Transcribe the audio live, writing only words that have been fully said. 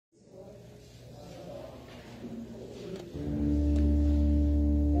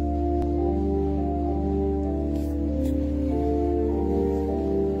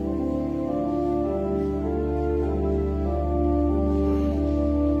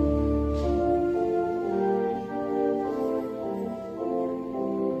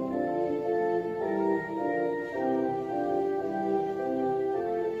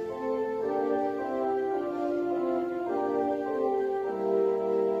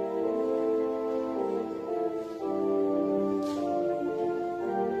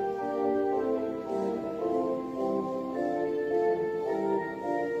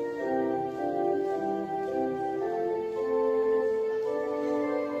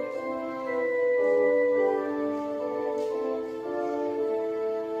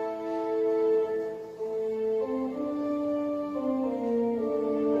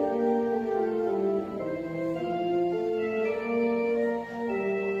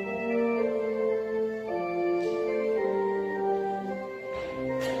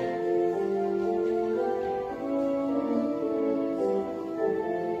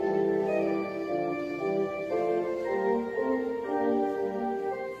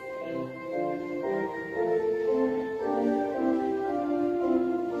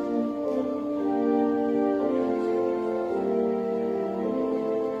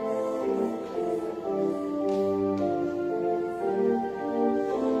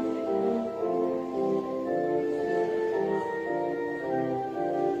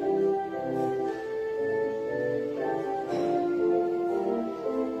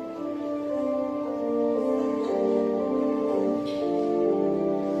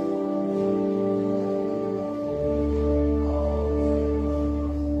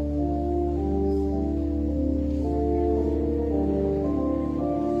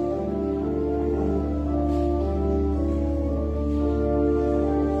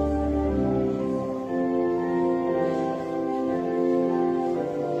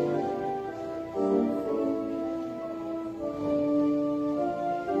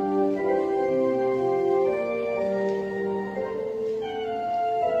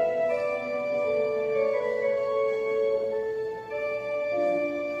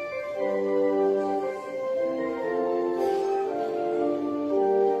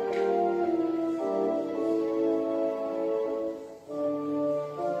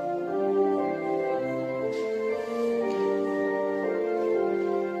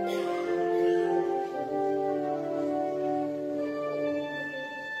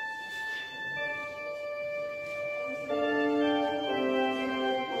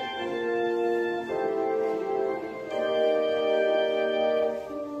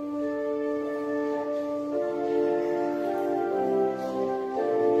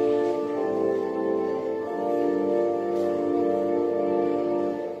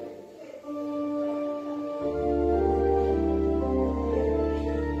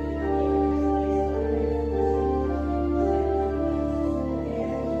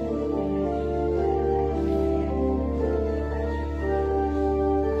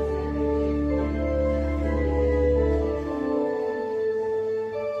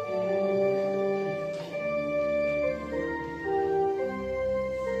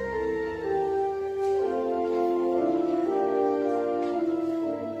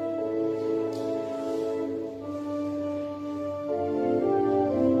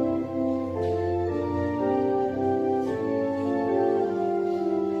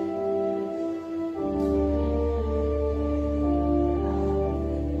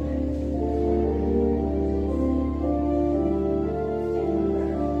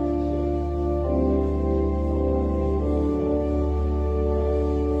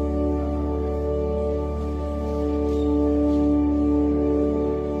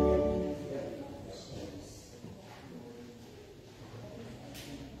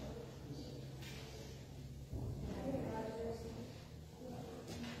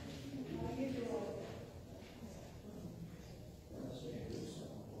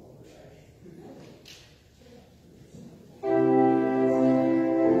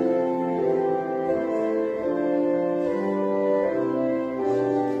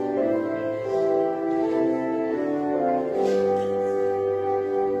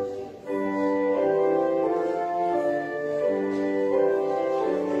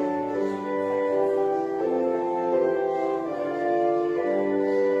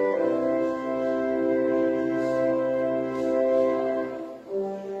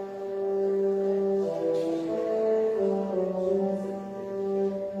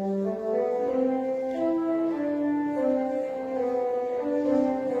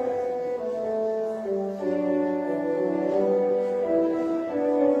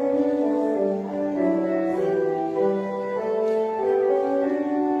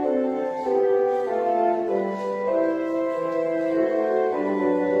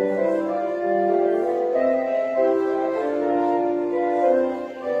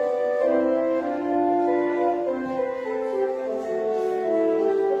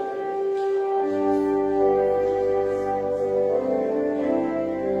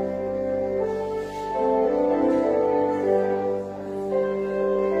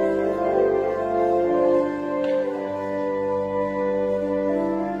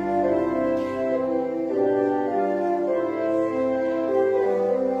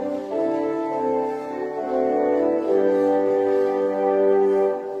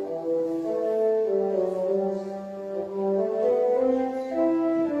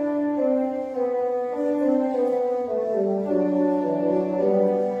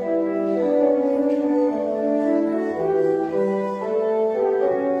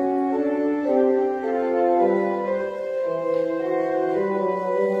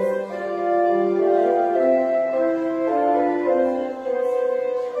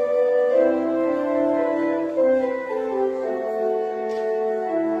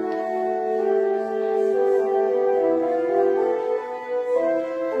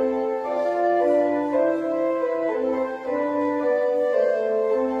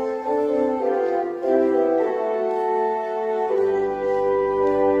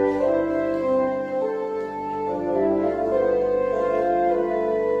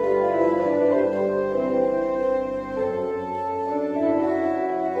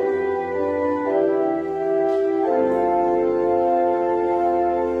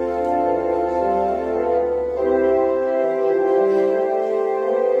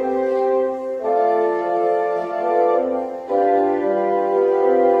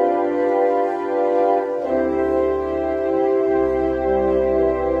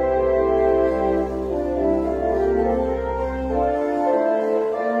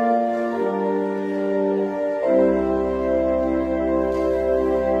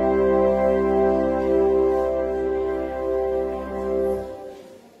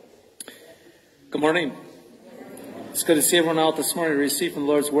Good morning. It's good to see everyone out this morning to receive from the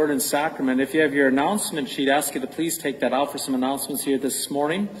Lord's Word and Sacrament. If you have your announcement sheet, I ask you to please take that out for some announcements here this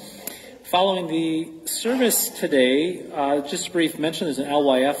morning. Following the service today, just a brief mention, there's an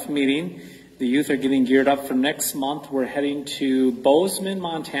LYF meeting. The youth are getting geared up for next month. We're heading to Bozeman,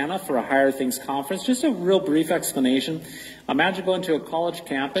 Montana for a Higher Things conference. Just a real brief explanation. Imagine going to a college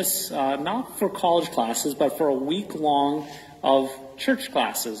campus, not for college classes, but for a week long of church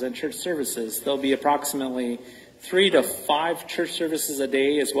classes and church services. There'll be approximately 3 to 5 church services a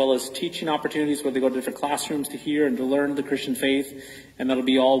day, as well as teaching opportunities where they go to different classrooms to hear and to learn the Christian faith, and that'll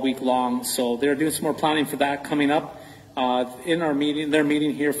be all week long. So they're doing some more planning for that coming up in our meeting, their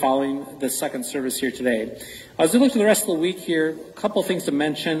meeting here following the second service here today. As we look to the rest of the week here, a couple of things to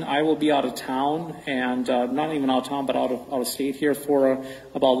mention. I will be out of town, and not even out of town, but out of state here for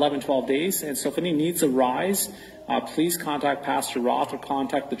about 11, 12 days. And so if any needs arise, please contact Pastor Roth or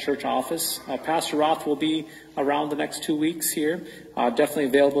contact the church office. Pastor Roth will be around the next 2 weeks here, definitely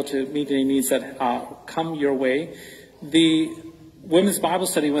available to meet any needs that come your way. The women's Bible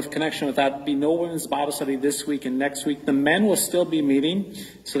study with connection with that, be no women's Bible study this week and next week. The men will still be meeting,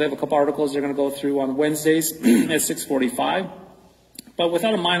 so they have a couple articles they're going to go through on Wednesdays at 6:45. But with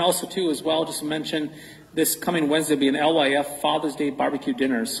that in mind also too as well, just to mention, this coming Wednesday will be an LYF Father's Day barbecue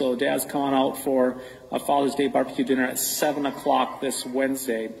dinner. So Dad's coming out for a Father's Day barbecue dinner at 7 o'clock this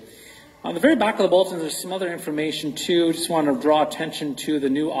Wednesday. On the very back of the bulletin, there's some other information too. Just want to draw attention to the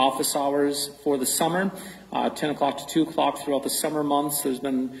new office hours for the summer, 10 o'clock to 2 o'clock throughout the summer months. There's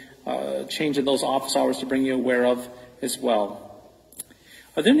been a change in those office hours to bring you aware of as well.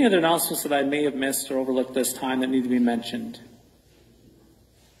 Are there any other announcements that I may have missed or overlooked this time that need to be mentioned?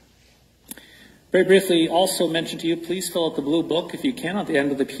 Very briefly, also mention to you, please fill out the blue book if you can at the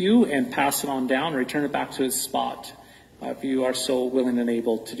end of the pew and pass it on down, or return it back to its spot if you are so willing and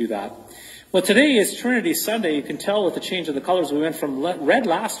able to do that. Well, today is Trinity Sunday. You can tell with the change of the colors. We went from red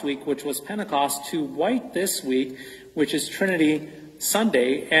last week, which was Pentecost, to white this week, which is Trinity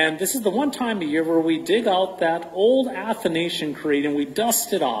Sunday. And this is the one time a year where we dig out that old Athanasian Creed and we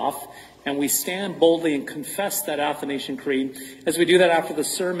dust it off, and we stand boldly and confess that Athanasian Creed. As we do that after the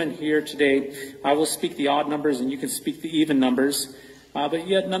sermon here today, I will speak the odd numbers and you can speak the even numbers. But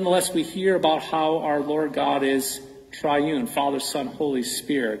yet, nonetheless, we hear about how our Lord God is triune, Father, Son, Holy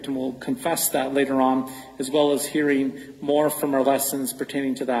Spirit. And we'll confess that later on, as well as hearing more from our lessons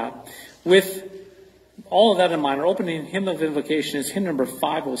pertaining to that. With all of that in mind, our opening hymn of invocation is hymn number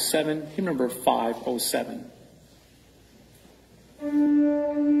 507. Hymn number 507.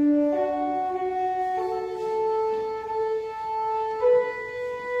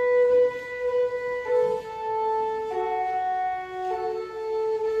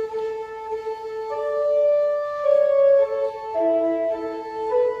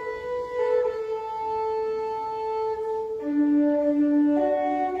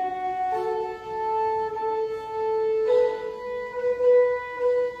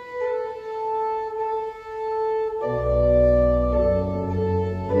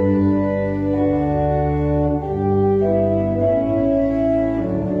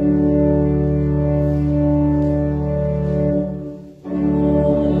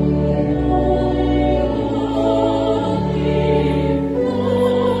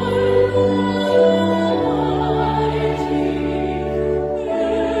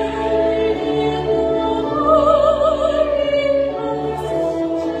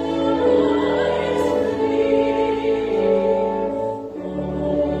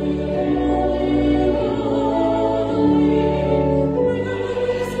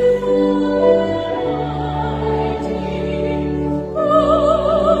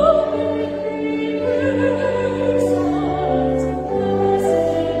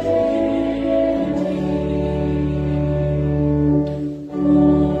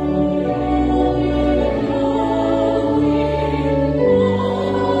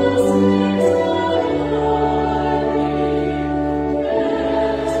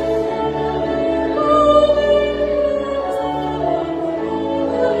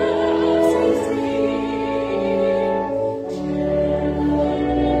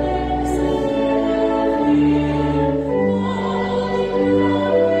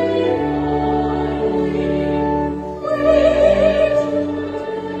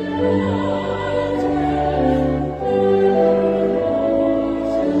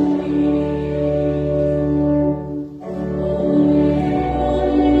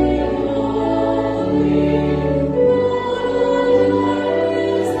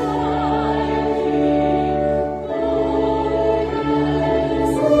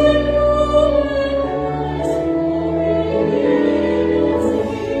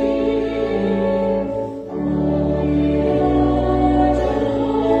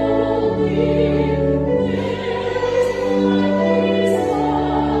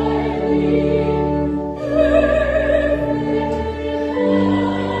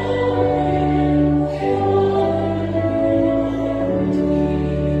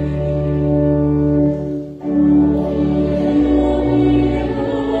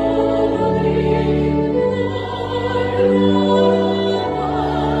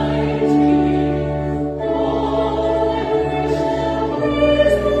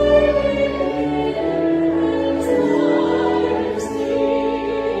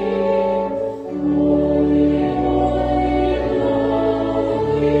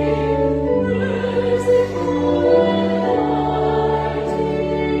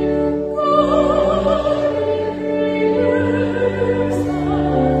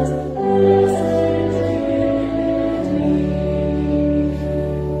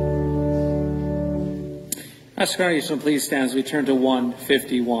 Ask our congregation to please stand as we turn to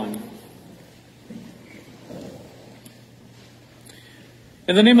 151.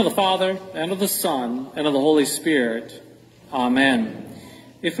 In the name of the Father, and of the Son, and of the Holy Spirit. Amen.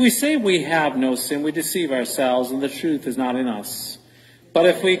 If we say we have no sin, we deceive ourselves, and the truth is not in us. But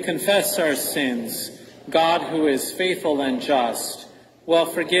if we confess our sins, God, who is faithful and just, will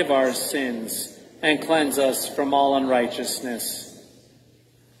forgive our sins and cleanse us from all unrighteousness.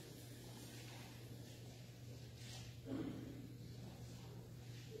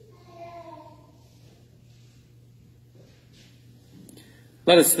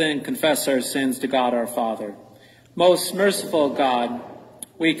 Let us then confess our sins to God our Father. Most merciful God,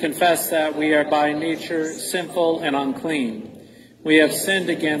 we confess that we are by nature sinful and unclean. We have sinned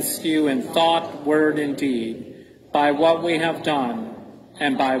against you in thought, word, and deed, by what we have done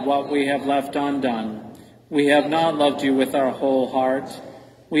and by what we have left undone. We have not loved you with our whole heart.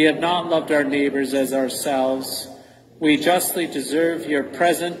 We have not loved our neighbors as ourselves. We justly deserve your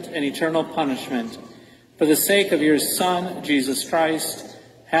present and eternal punishment. For the sake of your Son, Jesus Christ,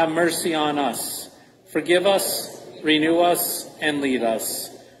 have mercy on us. Forgive us, renew us, and lead us,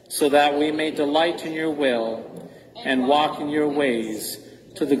 so that we may delight in your will and walk in your ways,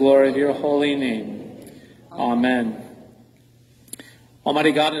 to the glory of your holy name. Amen.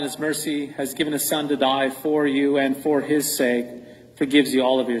 Almighty God in his mercy has given his Son to die for you, and for his sake forgives you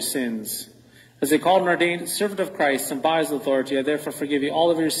all of your sins. As a called and ordained servant of Christ and by his authority, I therefore forgive you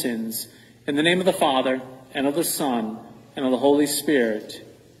all of your sins. In the name of the Father, and of the Son, and of the Holy Spirit.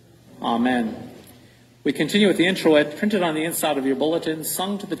 Amen. We continue with the introit printed on the inside of your bulletin,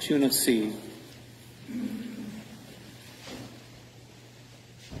 sung to the tune of C.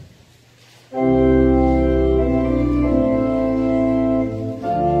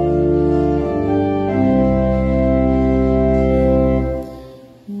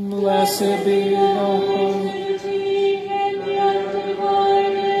 Blessed be the Lord.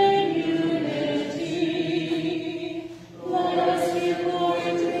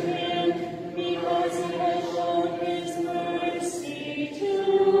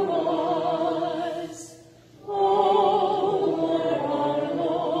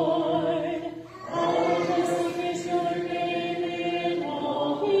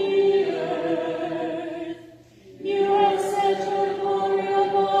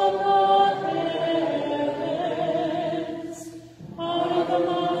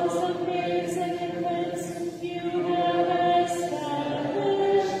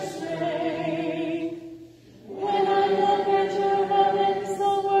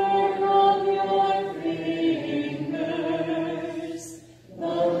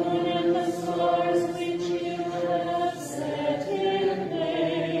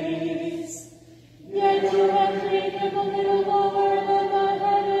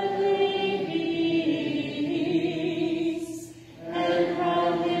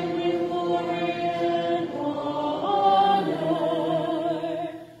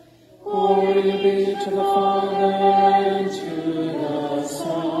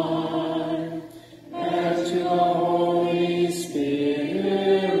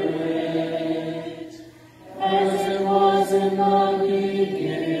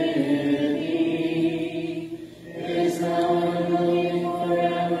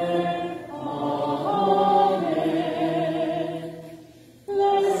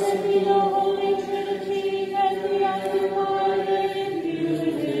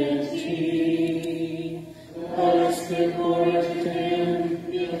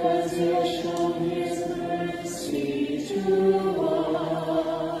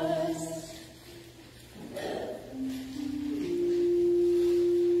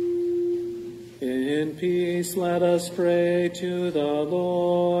 In peace, let us pray to the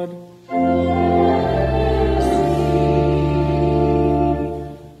Lord.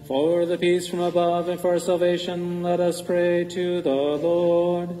 For the peace from above and for our salvation, let us pray to the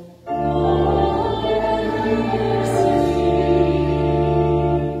Lord.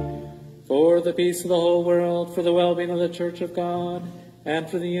 For the peace of the whole world, for the well-being of the Church of God, and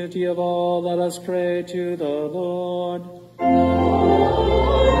for the unity of all, let us pray to the Lord.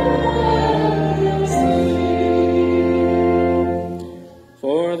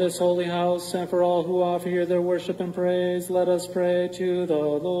 For this holy house, and for all who offer here their worship and praise, let us pray to the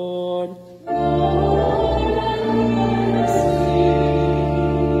Lord.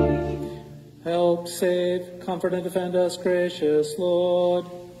 Help, save, comfort, and defend us, gracious Lord.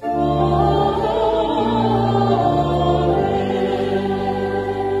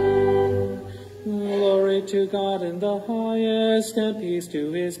 Glory to God in the highest, and peace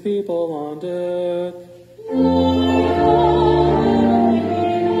to his people on earth.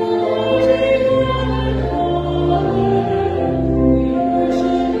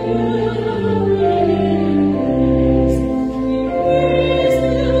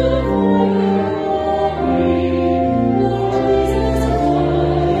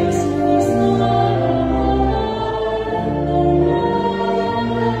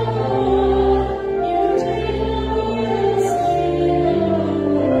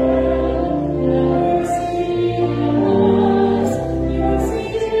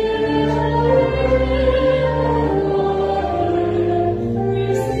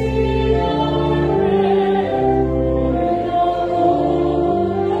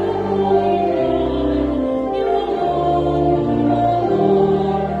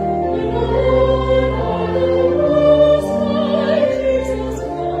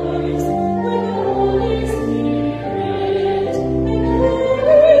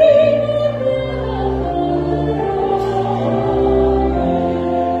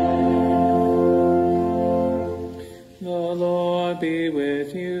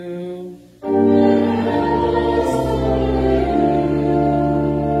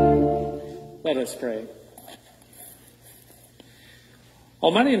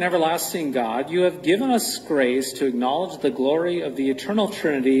 Almighty and everlasting God, you have given us grace to acknowledge the glory of the eternal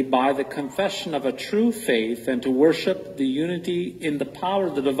Trinity by the confession of a true faith and to worship the unity in the power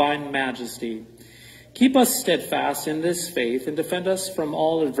of the divine majesty. Keep us steadfast in this faith and defend us from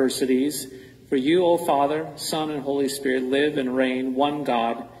all adversities. For you, O Father, Son, and Holy Spirit, live and reign, one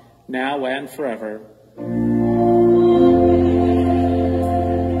God, now and forever.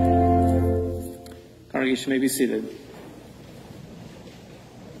 Congregation may be seated.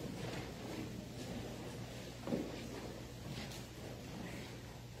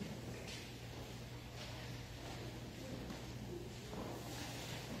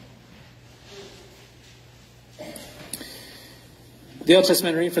 The Old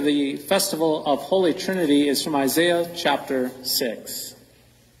Testament reading for the Festival of Holy Trinity is from Isaiah chapter 6.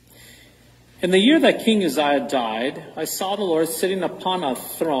 In the year that King Uzziah died, I saw the Lord sitting upon a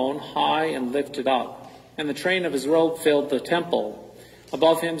throne high and lifted up, and the train of his robe filled the temple.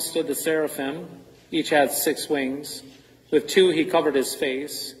 Above him stood the seraphim. Each had 6 wings. With 2 he covered his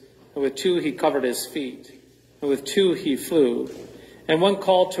face, and with 2 he covered his feet, and with 2 he flew. And one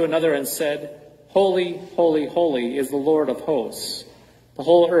called to another and said, Holy, holy, holy is the Lord of hosts. The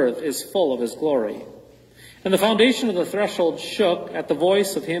whole earth is full of his glory. And the foundation of the threshold shook at the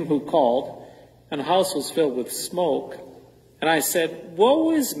voice of him who called, and the house was filled with smoke. And I said,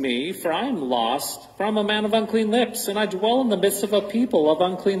 Woe is me, for I am lost, for I am a man of unclean lips, and I dwell in the midst of a people of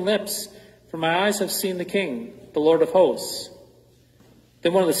unclean lips, for my eyes have seen the King, the Lord of hosts.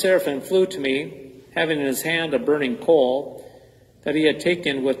 Then one of the seraphim flew to me, having in his hand a burning coal that he had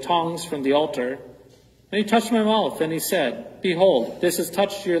taken with tongs from the altar. And he touched my mouth, and he said, Behold, this has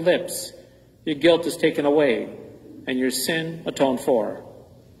touched your lips. Your guilt is taken away, and your sin atoned for.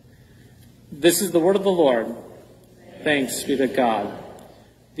 This is the word of the Lord. Thanks be to God.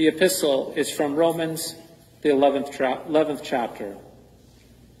 The epistle is from Romans, the 11th chapter.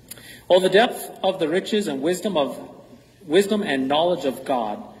 Oh, the depth of the riches and wisdom and knowledge of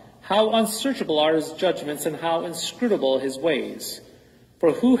God! How unsearchable are his judgments, and how inscrutable his ways!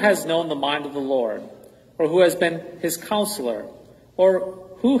 For who has known the mind of the Lord? Or who has been his counselor? Or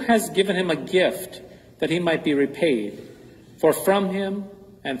who has given him a gift that he might be repaid? For from him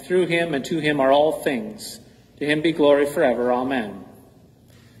and through him and to him are all things. To him be glory forever. Amen.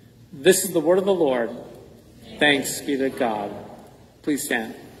 This is the word of the Lord. Thanks be to God. Please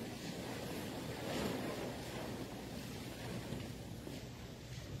stand.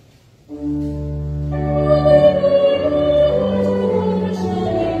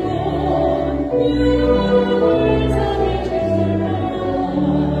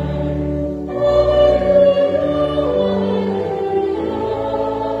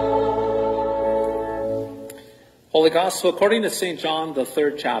 Holy Gospel according to St. John, the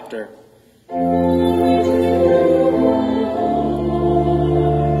 3rd chapter.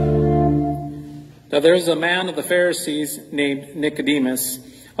 Now there was a man of the Pharisees named Nicodemus,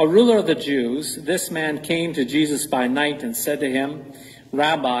 a ruler of the Jews. This man came to Jesus by night and said to him,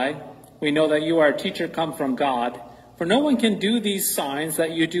 Rabbi, we know that you are a teacher come from God, for no one can do these signs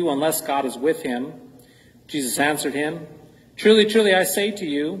that you do unless God is with him. Jesus answered him, Truly, truly, I say to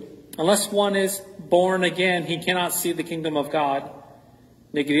you, unless one is born again, he cannot see the kingdom of God.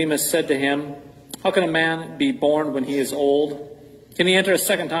 Nicodemus said to him, How can a man be born when he is old? Can he enter a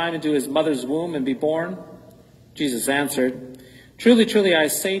second time into his mother's womb and be born? Jesus answered, Truly, truly, I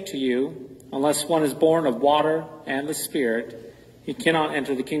say to you, unless one is born of water and the Spirit, he cannot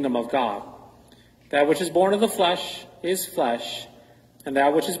enter the kingdom of God. That which is born of the flesh is flesh, and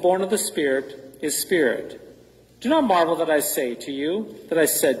that which is born of the Spirit is spirit. Do not marvel that I said to you,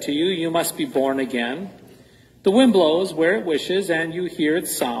 you must be born again. The wind blows where it wishes, and you hear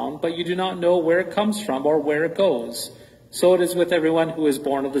its sound, but you do not know where it comes from or where it goes. So it is with everyone who is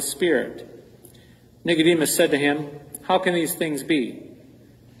born of the Spirit. Nicodemus said to him, How can these things be?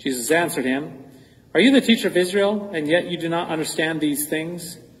 Jesus answered him, Are you the teacher of Israel, and yet you do not understand these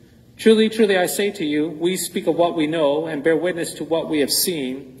things? Truly, truly, I say to you, we speak of what we know and bear witness to what we have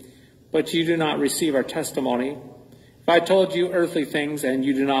seen, but you do not receive our testimony. If I told you earthly things and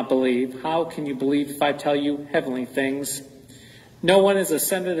you do not believe, how can you believe if I tell you heavenly things? No one is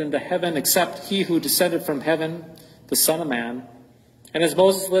ascended into heaven except he who descended from heaven, the Son of Man. And as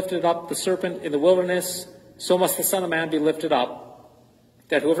Moses lifted up the serpent in the wilderness, so must the Son of Man be lifted up,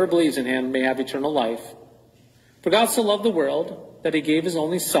 that whoever believes in him may have eternal life. For God so loved the world that he gave his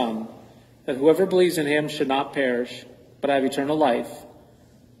only Son, that whoever believes in him should not perish, but have eternal life.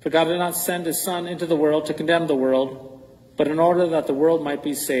 For God did not send his Son into the world to condemn the world, but in order that the world might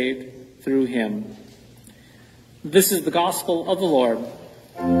be saved through him. This is the gospel of the Lord.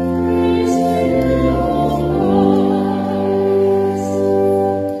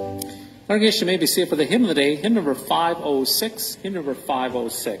 Congregation may be seated for the hymn of the day, hymn number 506. Hymn number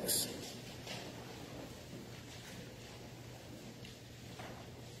 506.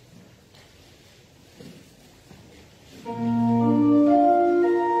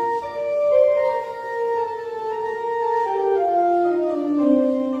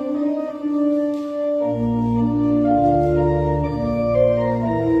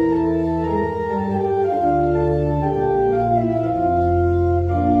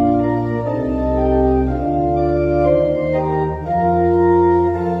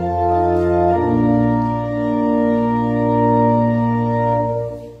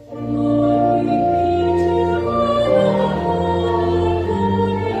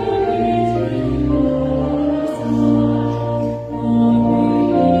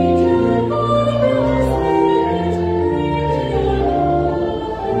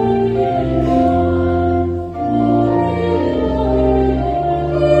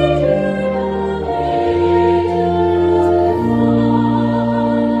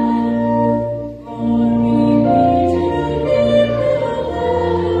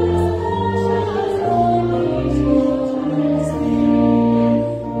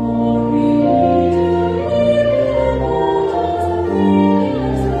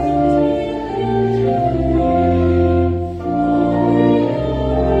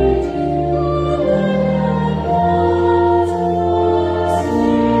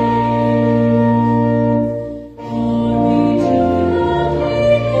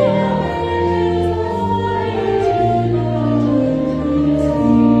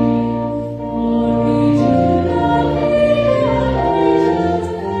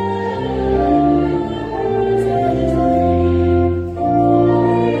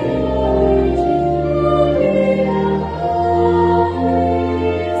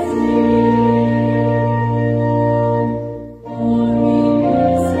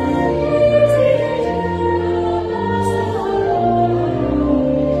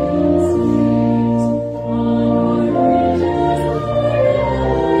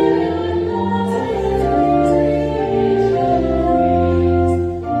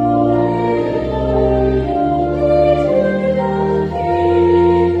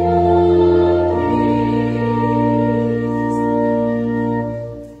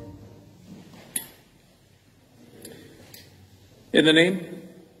 In the name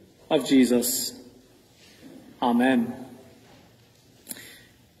of Jesus, amen.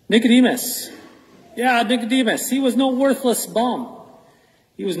 Nicodemus. Yeah, Nicodemus. He was no worthless bum.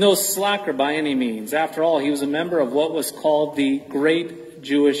 He was no slacker by any means. After all, he was a member of what was called the Great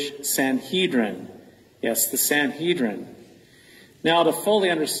Jewish Sanhedrin. Yes, the Sanhedrin. Now, to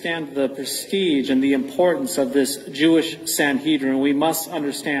fully understand the prestige and the importance of this Jewish Sanhedrin, we must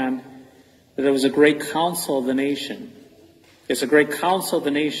understand that it was a great council of the nation. It's a great council of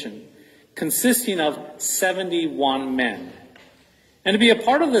the nation consisting of 71 men. And to be a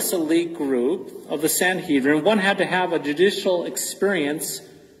part of this elite group of the Sanhedrin, one had to have a judicial experience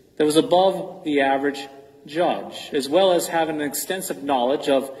that was above the average judge, as well as having an extensive knowledge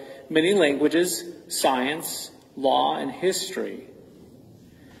of many languages, science, law, and history.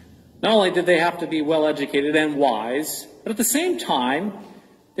 Not only did they have to be well educated and wise, but at the same time,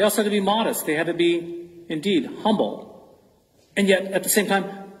 they also had to be modest. They had to be, indeed, humble. And yet, at the same time,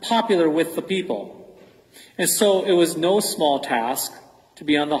 popular with the people. And so it was no small task to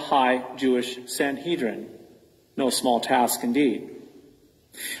be on the high Jewish Sanhedrin. No small task indeed.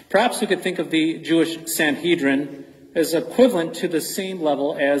 Perhaps we could think of the Jewish Sanhedrin as equivalent to the same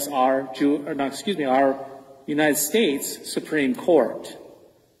level as our United States Supreme Court.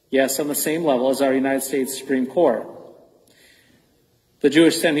 Yes, on the same level as our United States Supreme Court. The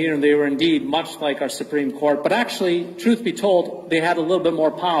Jewish Sanhedrin, they were indeed much like our Supreme Court, but actually, truth be told, they had a little bit more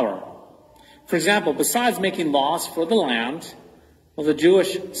power. For example, besides making laws for the land, well, the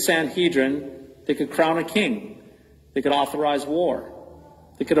Jewish Sanhedrin, they could crown a king. They could authorize war.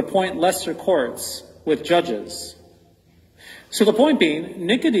 They could appoint lesser courts with judges. So the point being,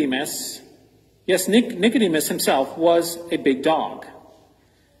 Nicodemus himself was a big dog.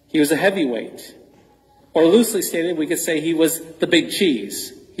 He was a heavyweight. Or loosely stated, we could say he was the big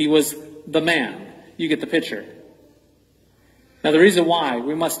cheese. He was the man. You get the picture. Now, the reason why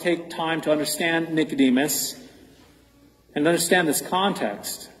we must take time to understand Nicodemus and understand this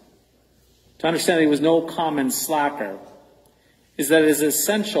context, to understand that he was no common slacker, is that it is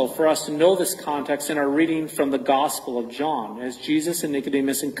essential for us to know this context in our reading from the Gospel of John, as Jesus and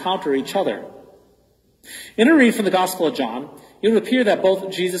Nicodemus encounter each other. In our reading from the Gospel of John, it would appear that both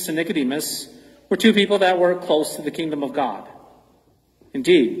Jesus and Nicodemus were two people that were close to the kingdom of God.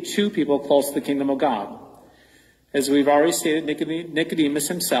 Indeed, two people close to the kingdom of God. As we've already stated, Nicodemus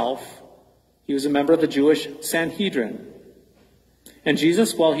himself He was a member of the Jewish Sanhedrin. And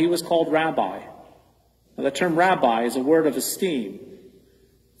Jesus, well, he was called rabbi. Now, the term rabbi is a word of esteem.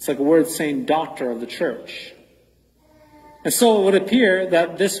 It's like a word saying doctor of the church. And so it would appear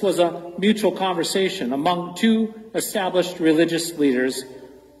that this was a mutual conversation among two established religious leaders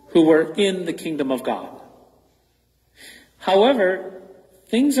who were in the kingdom of God. However,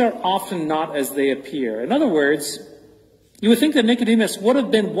 things are often not as they appear. In other words, you would think that Nicodemus would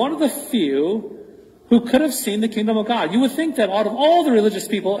have been one of the few who could have seen the kingdom of God. You would think that out of all the religious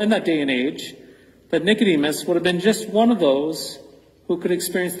people in that day and age, that Nicodemus would have been just one of those who could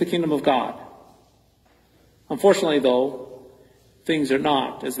experience the kingdom of God. Unfortunately, though, things are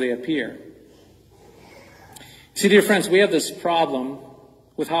not as they appear. See, dear friends, we have this problem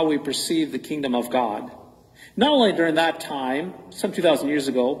with how we perceive the kingdom of God. Not only during that time, some 2,000 years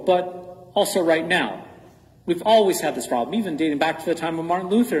ago, but also right now. We've always had this problem, even dating back to the time of Martin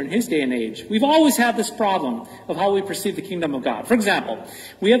Luther in his day and age. We've always had this problem of how we perceive the kingdom of God. For example,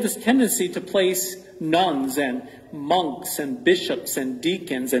 we have this tendency to place nuns and monks and bishops and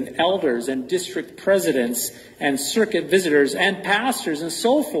deacons and elders and district presidents and circuit visitors and pastors and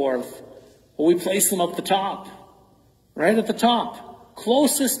so forth. Well, we place them up the top, right at the top,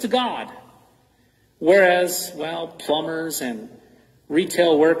 closest to God. Whereas, well, plumbers and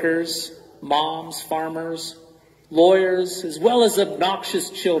retail workers, moms, farmers, lawyers, as well as obnoxious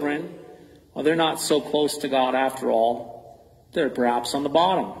children, well, they're not so close to God after all. They're perhaps on the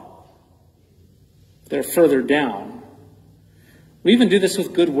bottom. They're further down. We even do this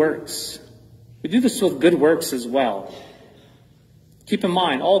with good works. We do this with good works as well. Keep in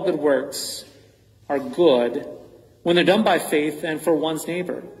mind, all good works are good when they're done by faith and for one's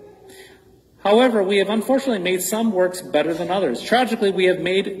neighbor. However, we have unfortunately made some works better than others. Tragically, we have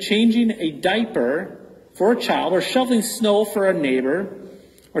made changing a diaper for a child or shoveling snow for a neighbor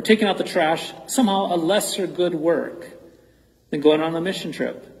or taking out the trash somehow a lesser good work than going on a mission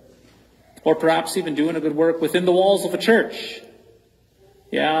trip. Or perhaps even doing a good work within the walls of a church.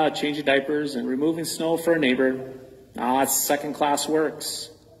 Yeah, changing diapers and removing snow for a neighbor. It's second-class works.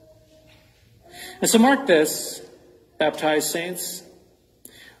 And so mark this, baptized saints.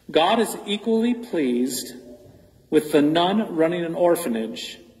 God is equally pleased with the nun running an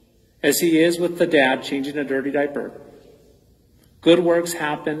orphanage as he is with the dad changing a dirty diaper. Good works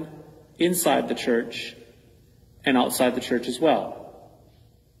happen inside the church and outside the church as well.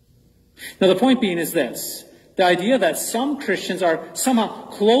 Now, the point being is this. The idea that some Christians are somehow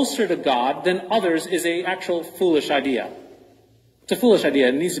closer to God than others is an actual foolish idea. It's a foolish idea.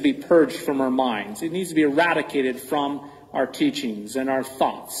 It needs to be purged from our minds. It needs to be eradicated from our teachings and our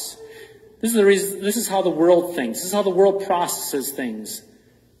thoughts. This is the reason. This is how the world thinks. This is how the world processes things.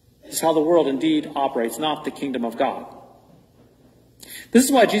 This is how the world indeed operates, not the kingdom of God. This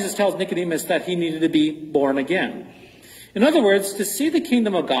is why Jesus tells Nicodemus that he needed to be born again. In other words, to see the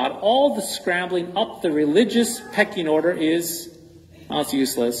kingdom of God, all the scrambling up the religious pecking order is, it's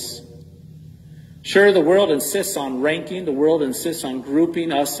useless. Sure, the world insists on ranking. The world insists on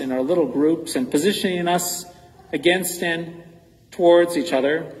grouping us in our little groups and positioning us against and towards each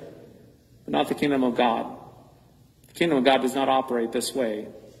other, but not the kingdom of God. The kingdom of God does not operate this way.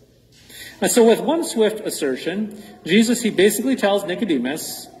 And so with one swift assertion, Jesus, he basically tells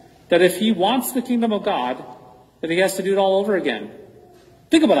Nicodemus that if he wants the kingdom of God, that he has to do it all over again.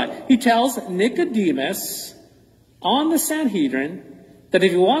 Think about that. He tells Nicodemus on the Sanhedrin that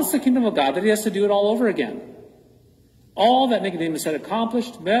if he wants the kingdom of God, that he has to do it all over again. All that Nicodemus had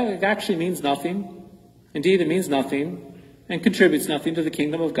accomplished, well, it actually means nothing. Indeed, it means nothing and contributes nothing to the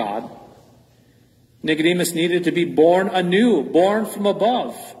kingdom of God. Nicodemus needed to be born anew, born from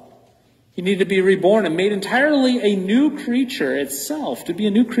above. He needed to be reborn and made entirely a new creature itself, to be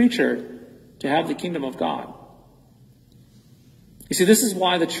a new creature, to have the kingdom of God. You see, this is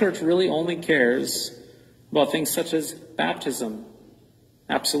why the church really only cares about things such as baptism,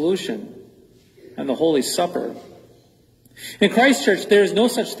 absolution, and the Holy Supper. In Christ's church, there is no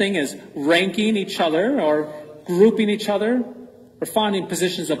such thing as ranking each other or grouping each other or finding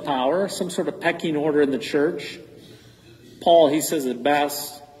positions of power, some sort of pecking order in the church. Paul, he says it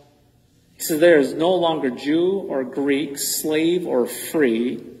best. He says there is no longer Jew or Greek, slave or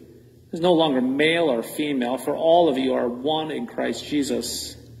free. There's no longer male or female, for all of you are one in Christ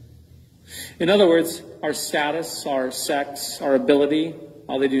Jesus. In other words, our status, our sex, our ability,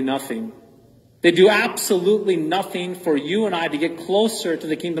 they do nothing. They do absolutely nothing for you and I to get closer to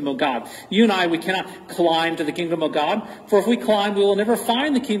the kingdom of God. You and I, we cannot climb to the kingdom of God, for if we climb, we will never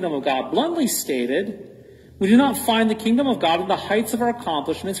find the kingdom of God. Bluntly stated, we do not find the kingdom of God in the heights of our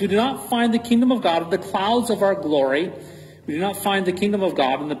accomplishments. We do not find the kingdom of God in the clouds of our glory. We do not find the kingdom of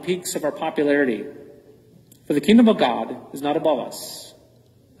God in the peaks of our popularity. For the kingdom of God is not above us.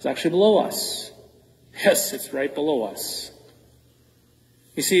 It's actually below us. Yes, it's right below us.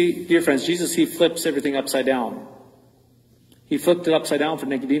 You see, dear friends, Jesus, he flips everything upside down. He flipped it upside down for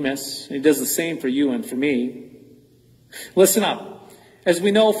Nicodemus. And he does the same for you and for me. Listen up. As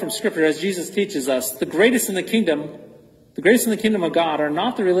we know from Scripture, as Jesus teaches us, the greatest in the kingdom of God are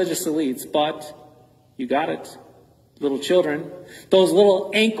not the religious elites, but, you got it, little children, those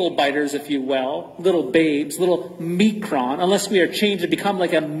little ankle biters, if you will, little babes, little mikron. Unless we are changed to become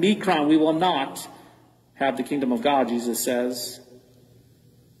like a mikron, we will not have the kingdom of God, Jesus says.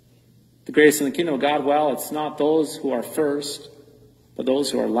 The greatest in the kingdom of God, well, it's not those who are first, but those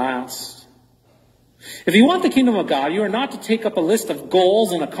who are last. If you want the kingdom of God, you are not to take up a list of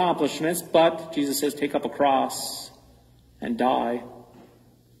goals and accomplishments, but, Jesus says, take up a cross and die.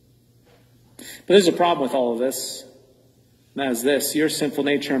 But there's a problem with all of this. And that is this: your sinful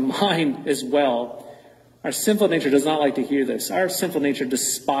nature and mine as well. Our sinful nature does not like to hear this. Our sinful nature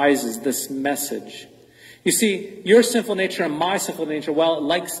despises this message. You see, your sinful nature and my sinful nature, well, it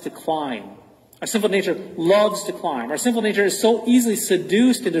likes to climb. Our sinful nature loves to climb. Our sinful nature is so easily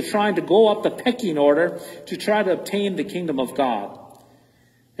seduced into trying to go up the pecking order to try to obtain the kingdom of God.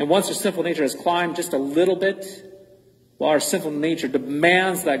 And once our sinful nature has climbed just a little bit, well, our sinful nature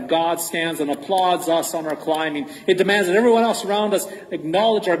demands that God stands and applauds us on our climbing. It demands that everyone else around us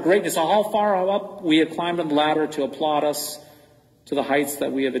acknowledge our greatness, how far up we have climbed on the ladder to applaud us to the heights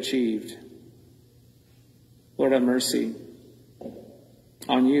that we have achieved. Lord, have mercy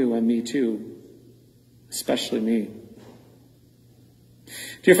on you and me too, especially me.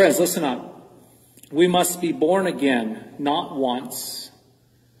 Dear friends, listen up. We must be born again, not once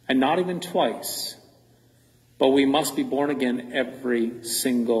and not even twice, but we must be born again every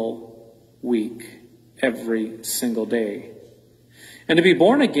single week, every single day. And to be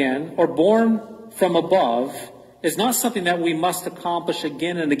born again or born from above is not something that we must accomplish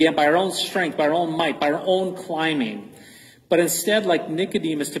again and again by our own strength, by our own might, by our own climbing. But instead, like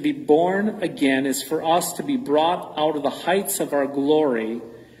Nicodemus, to be born again is for us to be brought out of the heights of our glory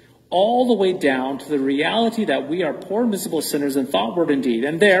all the way down to the reality that we are poor, miserable sinners in thought, word, and deed.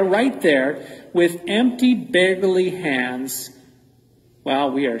 And there, right there, with empty, beggarly hands, well,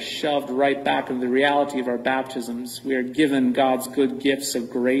 we are shoved right back into the reality of our baptisms. We are given God's good gifts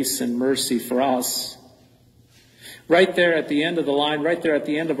of grace and mercy for us. Right there at the end of the line, right there at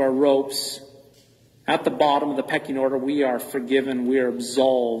the end of our ropes, at the bottom of the pecking order, we are forgiven. We are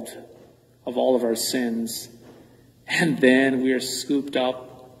absolved of all of our sins. And then we are scooped up.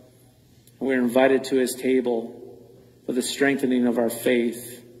 And we are invited to his table for the strengthening of our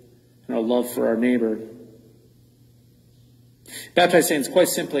faith and our love for our neighbor. Baptized saints, quite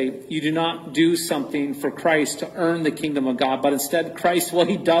simply, you do not do something for Christ to earn the kingdom of God, but instead Christ, well,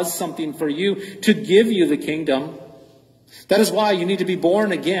 he does something for you to give you the kingdom. That is why you need to be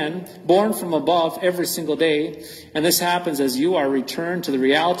born again, born from above every single day. And this happens as you are returned to the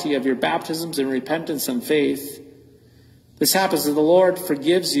reality of your baptisms and repentance and faith. This happens as the Lord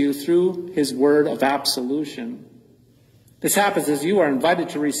forgives you through his word of absolution. This happens as you are invited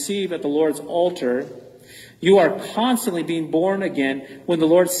to receive at the Lord's altar. You are constantly being born again when the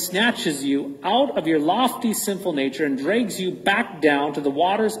Lord snatches you out of your lofty sinful nature and drags you back down to the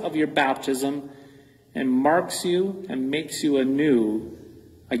waters of your baptism and marks you and makes you anew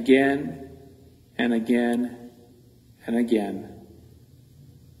again and again and again.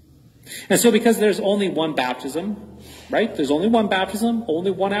 And so because there's only one baptism, right? There's only one baptism,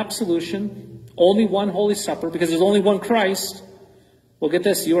 only one absolution, only one Holy Supper, because there's only one Christ. Well, get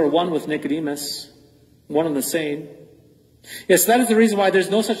this, you are one with Nicodemus, one and the same. Yes, that is the reason why there's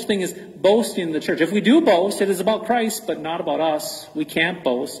no such thing as boasting in the church. If we do boast, it is about Christ, but not about us. We can't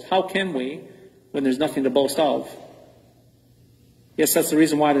boast. How can we when there's nothing to boast of? Yes, that's the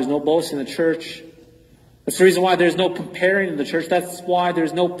reason why there's no boasting in the church. That's the reason why there's no comparing in the church. That's why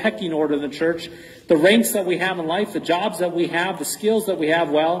there's no pecking order in the church. The ranks that we have in life, the jobs that we have, the skills that we have,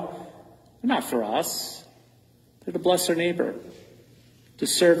 well, they're not for us. They're to bless our neighbor, to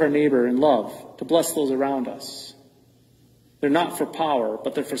serve our neighbor in love, to bless those around us. They're not for power,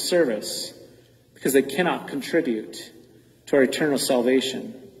 but they're for service, because they cannot contribute to our eternal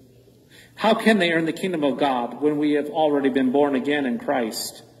salvation. How can they earn the kingdom of God when we have already been born again in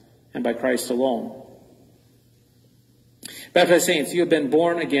Christ and by Christ alone? Baptized saints, you have been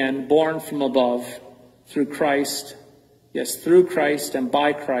born again, born from above, through Christ. Yes, through Christ and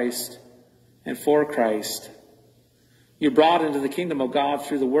by Christ and for Christ. You're brought into the kingdom of God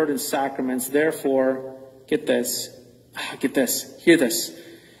through the word and sacraments. Therefore, get this, hear this.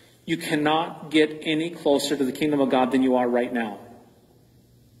 You cannot get any closer to the kingdom of God than you are right now,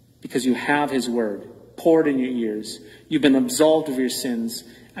 because you have his word poured in your ears. You've been absolved of your sins,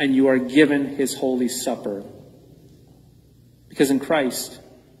 and you are given his holy supper. Because in Christ,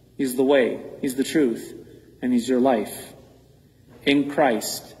 he's the way, he's the truth, and he's your life. In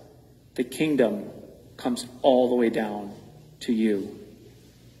Christ, the kingdom comes all the way down to you.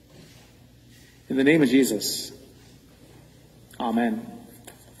 In the name of Jesus, amen.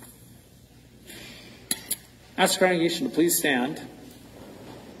 Ask the congregation to please stand.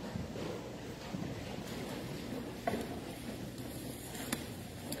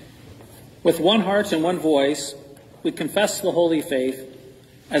 With one heart and one voice, we confess the holy faith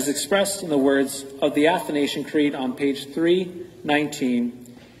as expressed in the words of the Athanasian Creed on page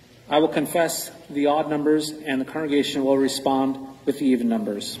 319. I will confess the odd numbers, and the congregation will respond with the even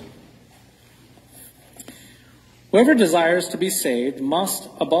numbers. Whoever desires to be saved must,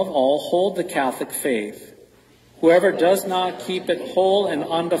 above all, hold the Catholic faith. Whoever does not keep it whole and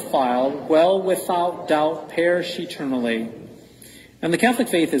undefiled will without doubt perish eternally. And the Catholic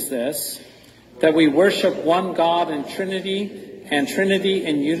faith is this, that we worship one God in Trinity, and Trinity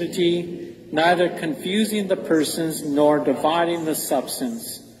in unity, neither confusing the persons nor dividing the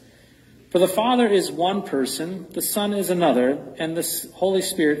substance. For the Father is one person, the Son is another, and the Holy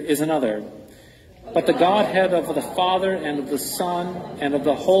Spirit is another. But the Godhead of the Father and of the Son and of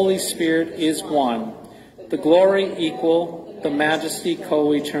the Holy Spirit is one, the glory equal, the majesty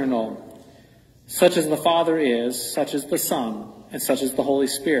co-eternal. Such as the Father is, such is the Son, and such is the Holy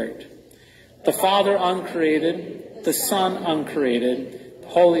Spirit. The Father uncreated, the Son uncreated, the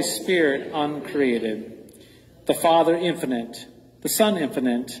Holy Spirit uncreated. The Father infinite, the Son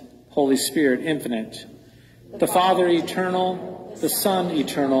infinite, Holy Spirit infinite. The Father eternal, the Son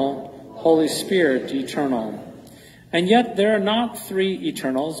eternal, Holy Spirit eternal. And yet there are not three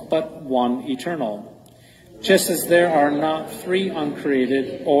eternals, but one eternal. Just as there are not three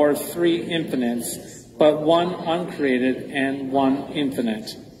uncreated or three infinites, but one uncreated and one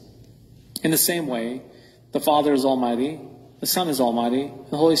infinite. In the same way, the Father is almighty, the Son is almighty,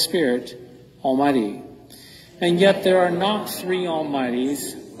 the Holy Spirit almighty. And yet there are not three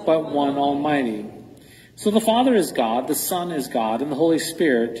almighties, but one almighty. So the Father is God, the Son is God, and the Holy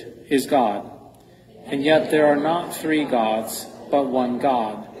Spirit is God. And yet there are not three gods, but one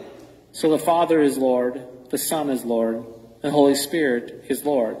God. So the Father is Lord, the Son is Lord, and the Holy Spirit is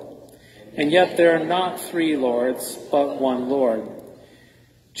Lord. And yet there are not three Lords, but one Lord.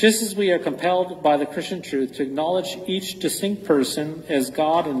 Just as we are compelled by the Christian truth to acknowledge each distinct person as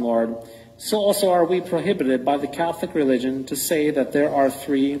God and Lord, so also are we prohibited by the Catholic religion to say that there are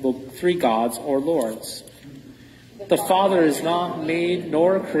three gods or lords. The Father is not made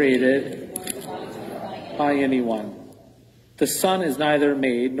nor created by anyone. The Son is neither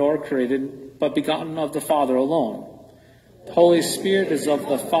made nor created, but begotten of the Father alone. The Holy Spirit is of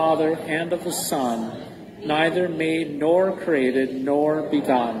the Father and of the Son, neither made nor created nor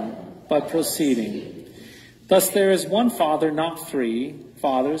begotten, but proceeding. Thus there is one Father, not three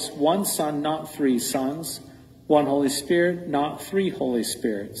fathers, one Son, not three sons, one Holy Spirit, not three Holy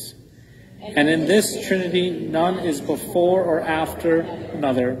Spirits. And in this Trinity none is before or after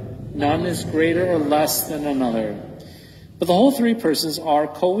another, none is greater or less than another. But the whole three persons are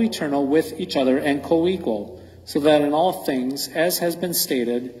co-eternal with each other and co-equal, so that in all things, as has been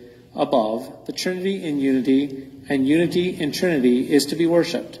stated above, the Trinity in unity and unity in Trinity is to be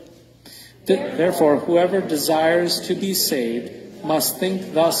worshipped. Therefore, whoever desires to be saved must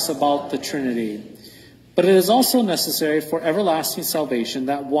think thus about the Trinity. But it is also necessary for everlasting salvation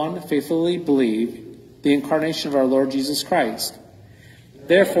that one faithfully believe the incarnation of our Lord Jesus Christ.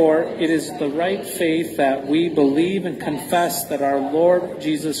 Therefore, it is the right faith that we believe and confess that our Lord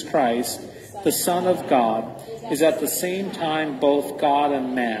Jesus Christ, the Son of God, is at the same time both God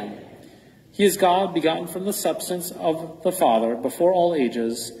and man. He is God, begotten from the substance of the Father before all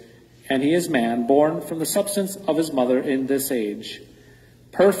ages, and he is man, born from the substance of his mother in this age.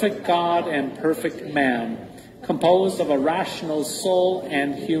 Perfect God and perfect man, composed of a rational soul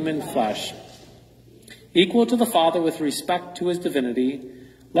and human flesh. Equal to the Father with respect to his divinity,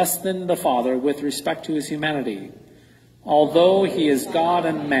 less than the Father with respect to his humanity. Although he is God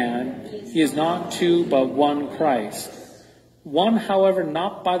and man, he is not two but one Christ. One, however,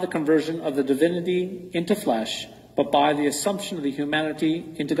 not by the conversion of the divinity into flesh, but by the assumption of the humanity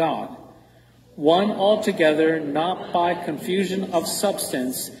into God. One altogether, not by confusion of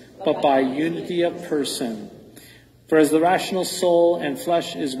substance, but by unity of person. For as the rational soul and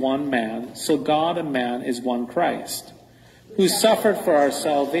flesh is one man, so God and man is one Christ, who suffered for our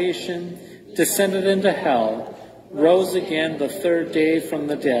salvation, descended into hell, rose again the third day from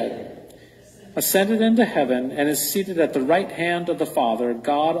the dead, ascended into heaven, and is seated at the right hand of the Father,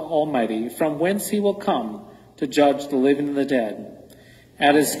 God Almighty, from whence he will come to judge the living and the dead.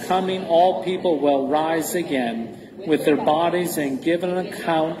 At his coming, all people will rise again with their bodies and give an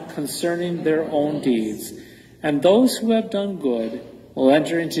account concerning their own deeds. And those who have done good will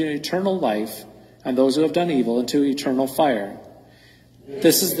enter into eternal life, and those who have done evil into eternal fire.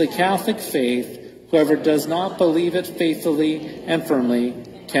 This is the Catholic faith. Whoever does not believe it faithfully and firmly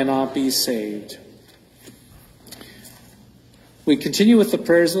cannot be saved. We continue with the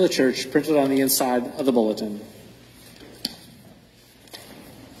prayers of the Church printed on the inside of the bulletin.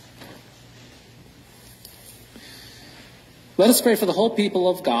 Let us pray for the whole people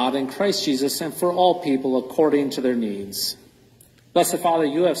of God in Christ Jesus and for all people according to their needs. Blessed Father,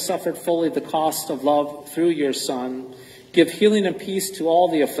 you have suffered fully the cost of love through your Son. Give healing and peace to all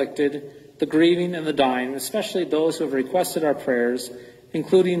the afflicted, the grieving and the dying, especially those who have requested our prayers,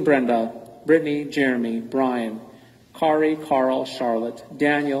 including Brenda, Brittany, Jeremy, Brian, Kari, Carl, Charlotte,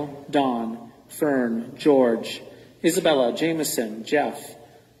 Daniel, Don, Fern, George, Isabella, Jameson, Jeff,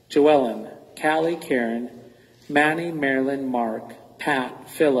 Joellen, Callie, Karen, Manny, Marilyn, Mark, Pat,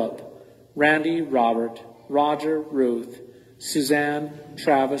 Philip, Randy, Robert, Roger, Ruth, Suzanne,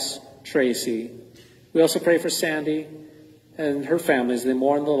 Travis, Tracy. We also pray for Sandy and her family as they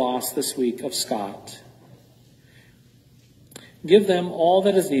mourn the loss this week of Scott. Give them all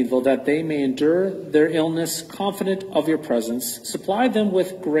that is needful, that they may endure their illness, confident of your presence. Supply them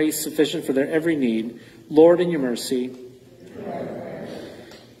with grace sufficient for their every need. Lord, in your mercy.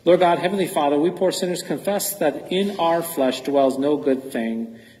 Lord God, Heavenly Father, we poor sinners confess that in our flesh dwells no good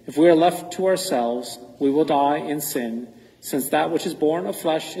thing. If we are left to ourselves, we will die in sin, since that which is born of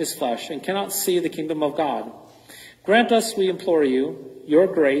flesh is flesh, and cannot see the kingdom of God. Grant us, we implore you, your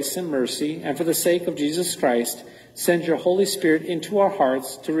grace and mercy, and for the sake of Jesus Christ, send your Holy Spirit into our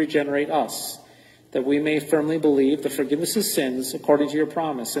hearts to regenerate us, that we may firmly believe the forgiveness of sins according to your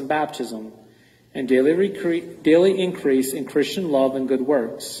promise in baptism, and daily increase in Christian love and good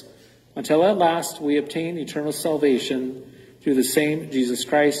works, until at last we obtain eternal salvation through the same Jesus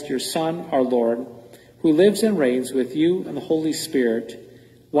Christ, your Son, our Lord, who lives and reigns with you and the Holy Spirit,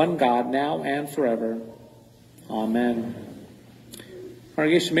 one God, now and forever. Amen.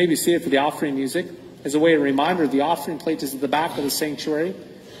 Congregation may be seated for the offering music. As a way of reminder, the offering plate is at the back of the sanctuary.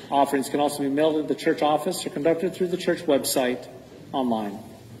 Offerings can also be mailed to the church office or conducted through the church website online.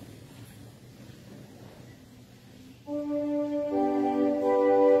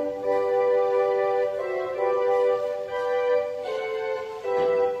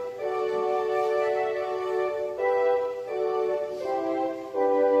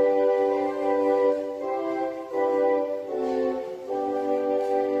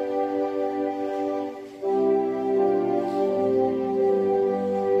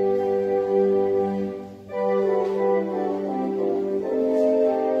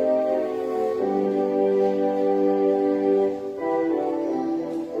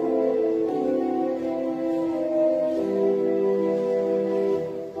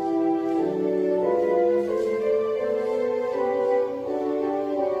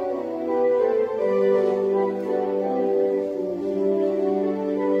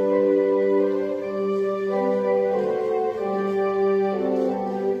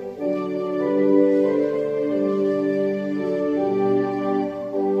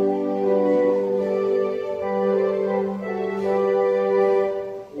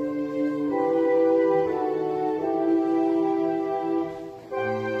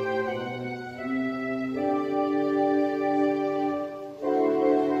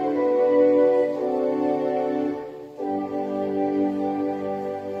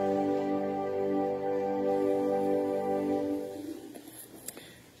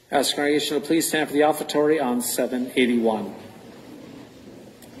 Ask congregation to please stand for the offertory on 781.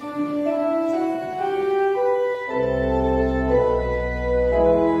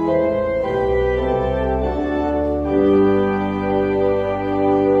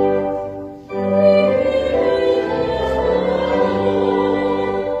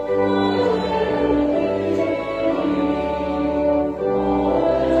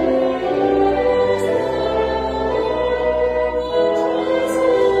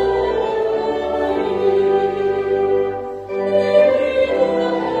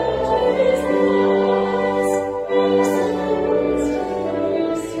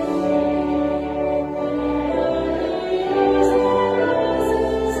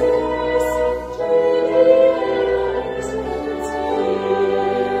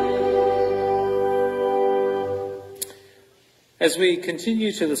 As we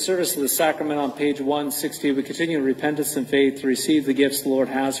continue to the service of the sacrament on page 160, we continue in repentance and faith to receive the gifts the Lord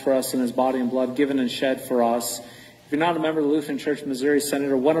has for us in his body and blood given and shed for us. If you're not a member of the Lutheran Church Missouri Synod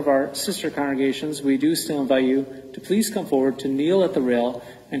or one of our sister congregations, we do still invite you to please come forward to kneel at the rail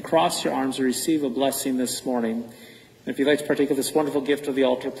and cross your arms to receive a blessing this morning. And if you'd like to partake of this wonderful gift of the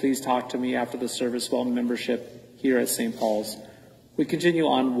altar, please talk to me after the service while membership here at St. Paul's. We continue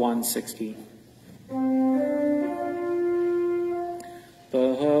on 160. The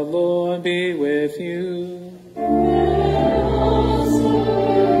Lord be with you.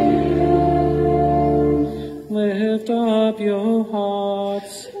 Lift up your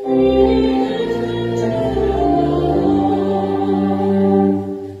hearts.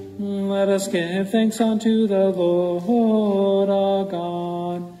 Let us give thanks unto the Lord our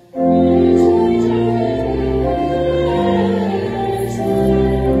God.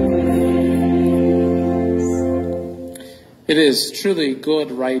 It is truly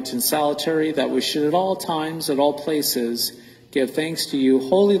good, right, and salutary that we should at all times, at all places, give thanks to you,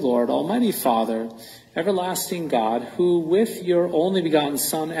 Holy Lord, Almighty Father, everlasting God, who with your only begotten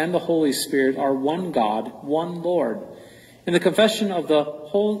Son and the Holy Spirit are one God, one Lord. In the confession of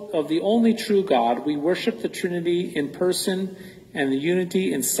the only true God, we worship the Trinity in person and the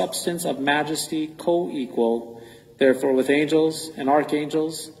unity in substance of majesty co-equal. Therefore, with angels and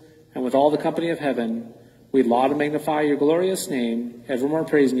archangels and with all the company of heaven, we laud and magnify your glorious name, evermore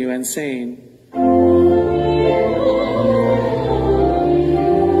praising you and saying,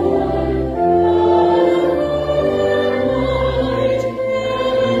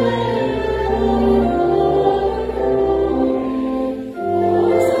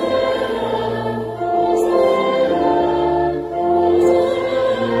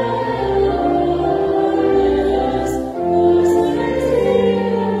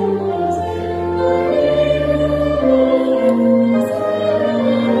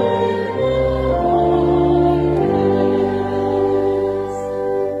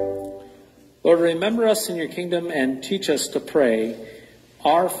 remember us in your kingdom and teach us to pray.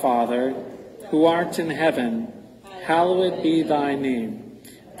 Our Father, who art in heaven, hallowed be thy name.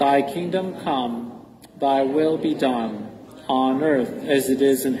 Thy kingdom come, thy will be done, on earth as it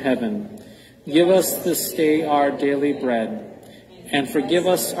is in heaven. Give us this day our daily bread, and forgive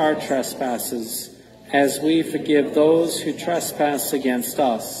us our trespasses, as we forgive those who trespass against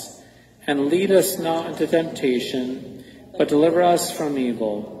us. And lead us not into temptation, but deliver us from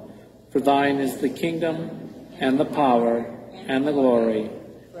evil. For thine is the kingdom, and the power, and the glory,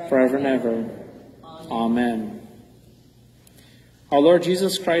 forever and ever. Amen. Our Lord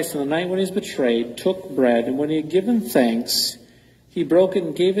Jesus Christ, on the night when he was betrayed, took bread, and when he had given thanks, he broke it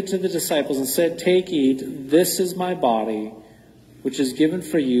and gave it to the disciples and said, "Take, eat, this is my body, which is given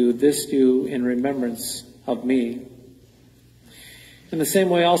for you. This do in remembrance of me." In the same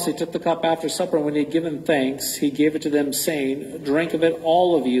way also he took the cup after supper, and when he had given thanks, he gave it to them, saying, "Drink of it,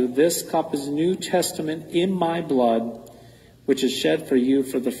 all of you. This cup is New Testament in my blood, which is shed for you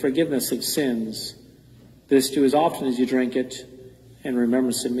for the forgiveness of sins. This do as often as you drink it in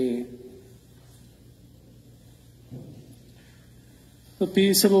remembrance of me." The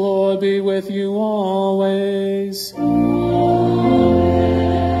peace of the Lord be with you always.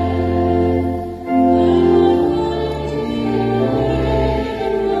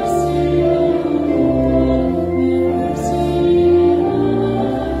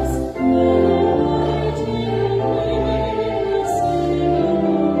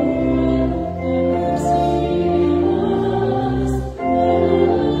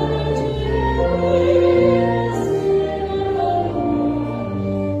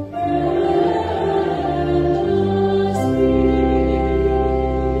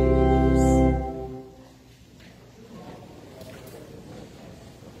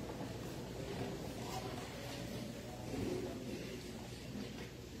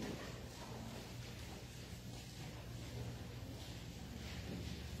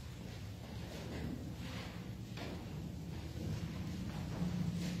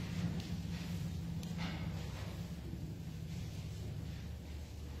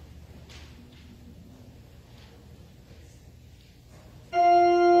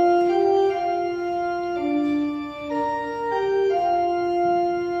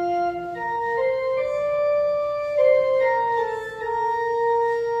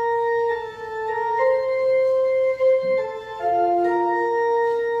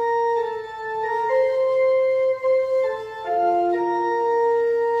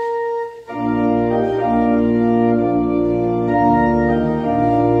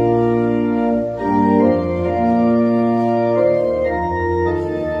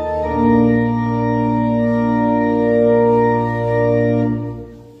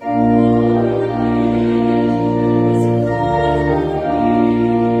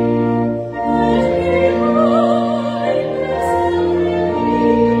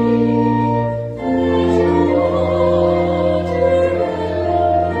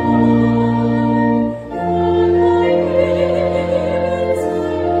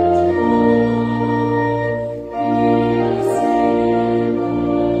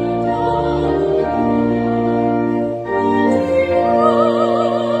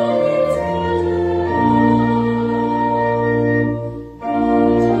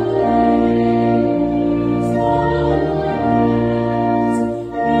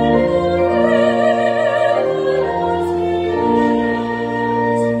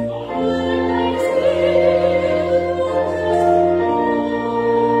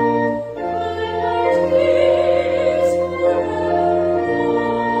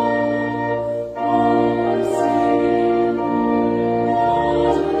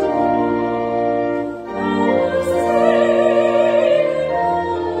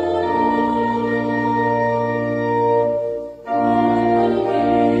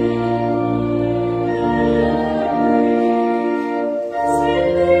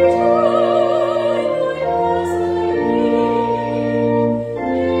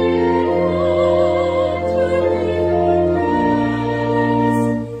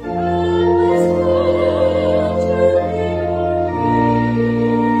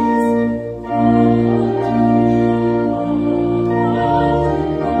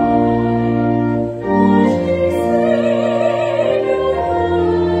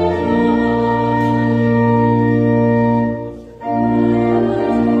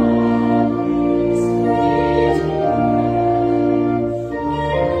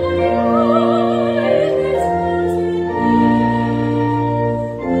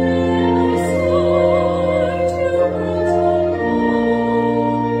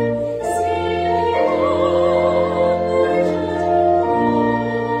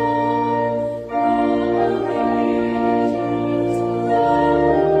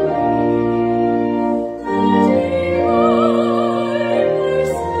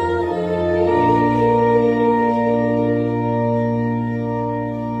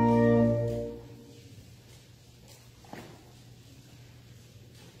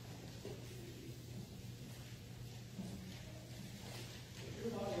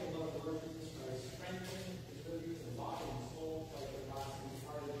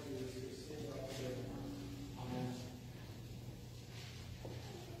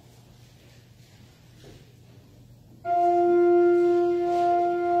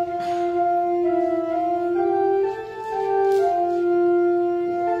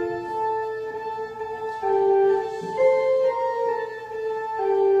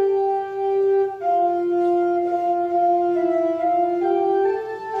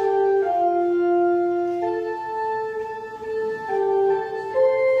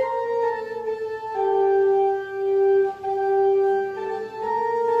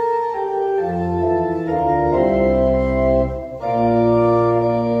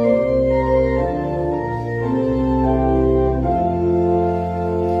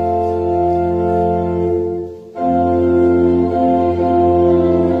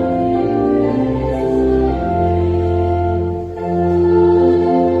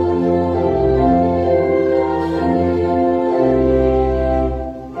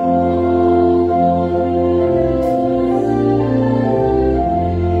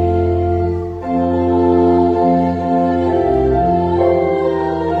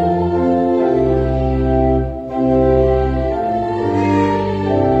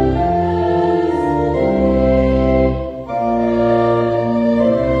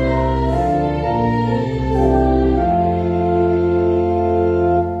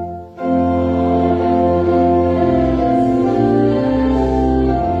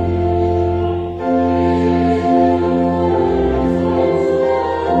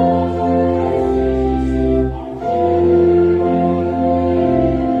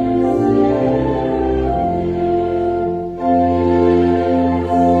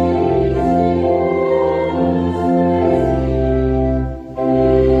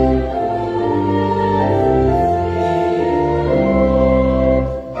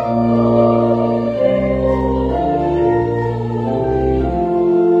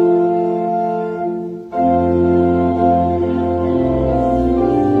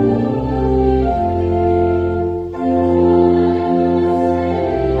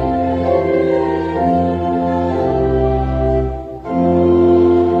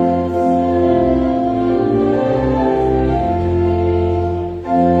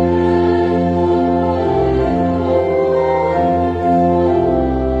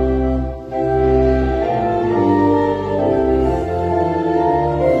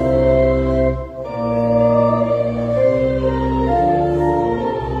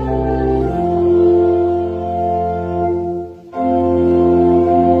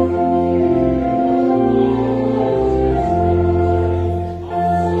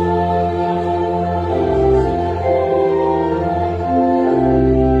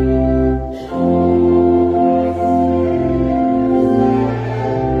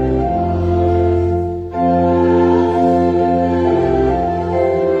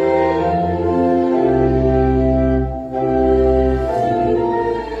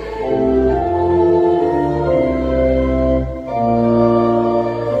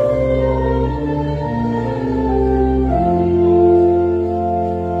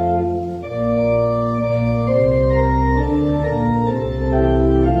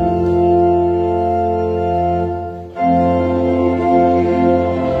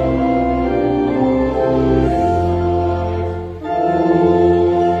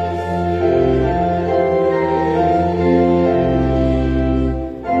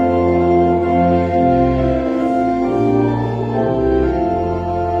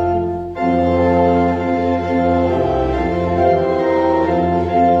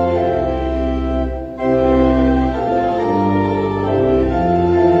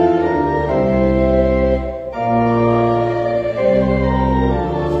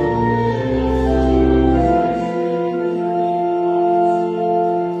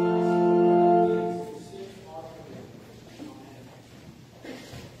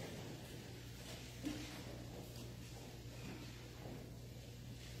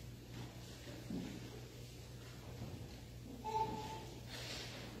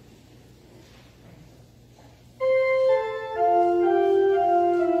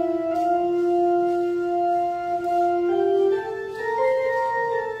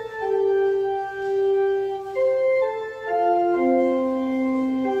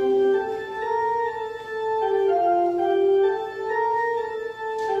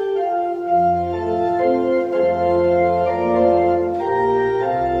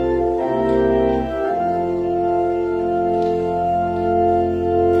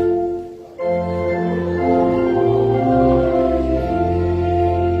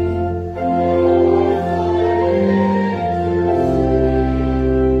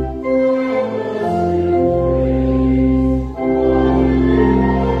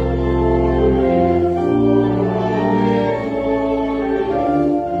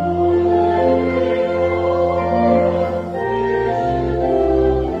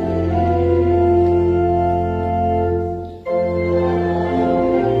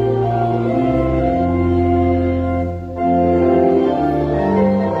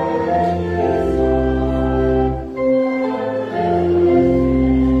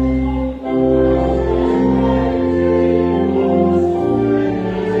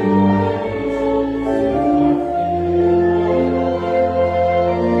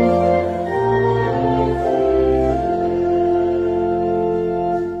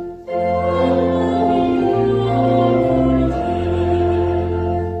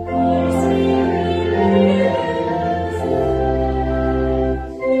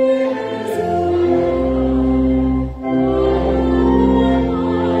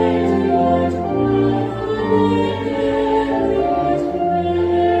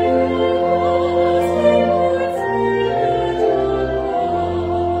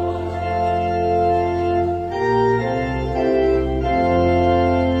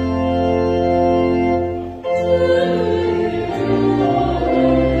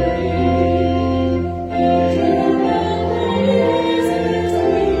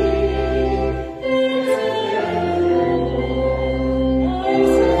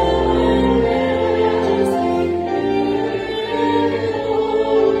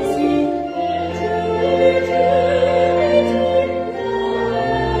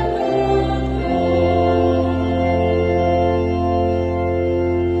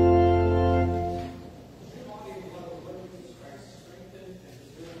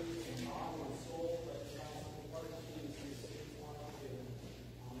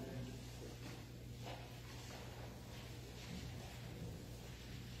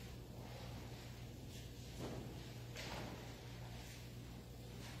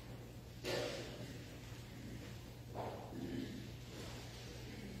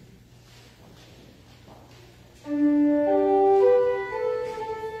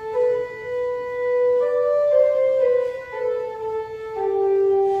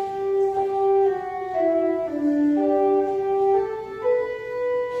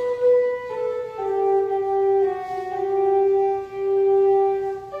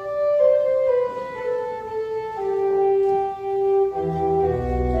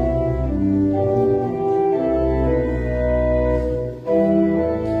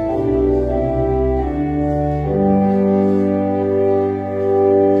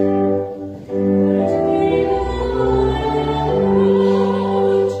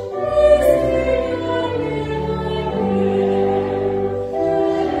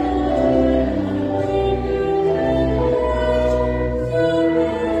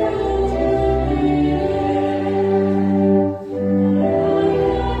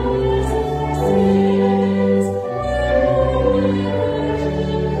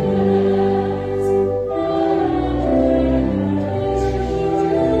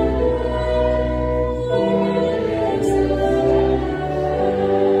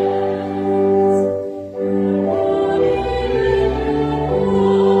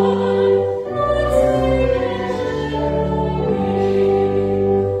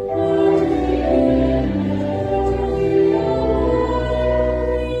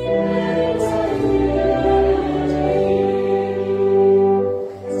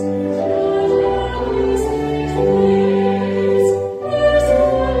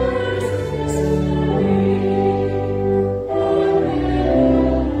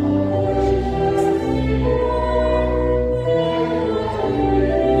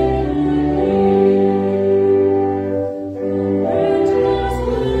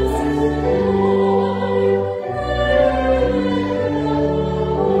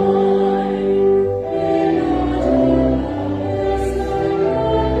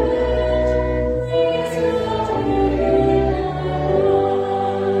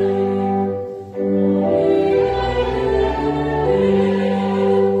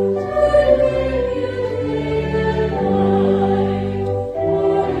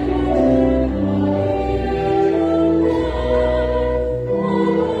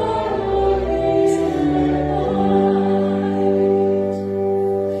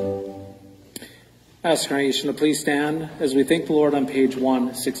 Ask our nation to please stand as we thank the Lord on page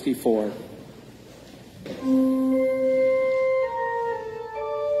 164.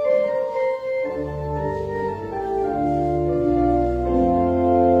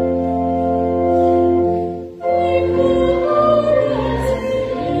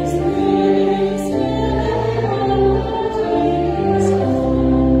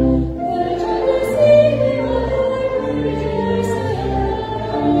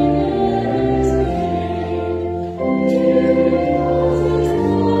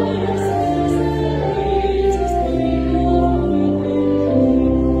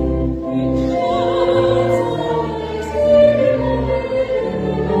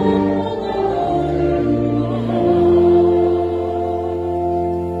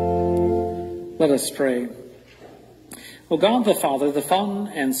 Let us pray. O God the Father, the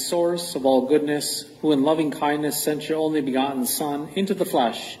fountain and source of all goodness, who in loving kindness sent your only begotten Son into the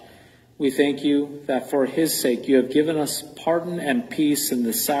flesh, we thank you that for his sake you have given us pardon and peace in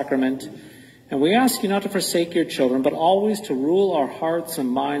this sacrament. And we ask you not to forsake your children, but always to rule our hearts and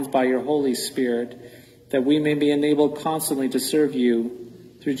minds by your Holy Spirit, that we may be enabled constantly to serve you.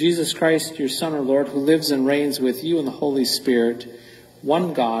 Through Jesus Christ, your Son, our Lord, who lives and reigns with you in the Holy Spirit,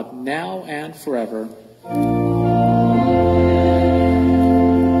 one God, now and forever.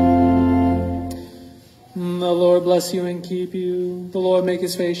 The Lord bless you and keep you. The Lord make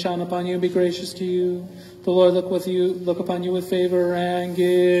his face shine upon you and be gracious to you. The Lord look upon you with favor and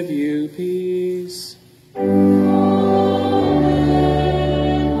give you peace.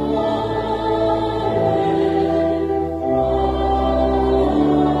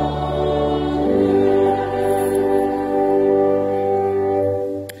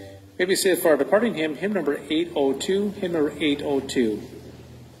 Maybe say for our departing hymn, hymn number 802, hymn number 802.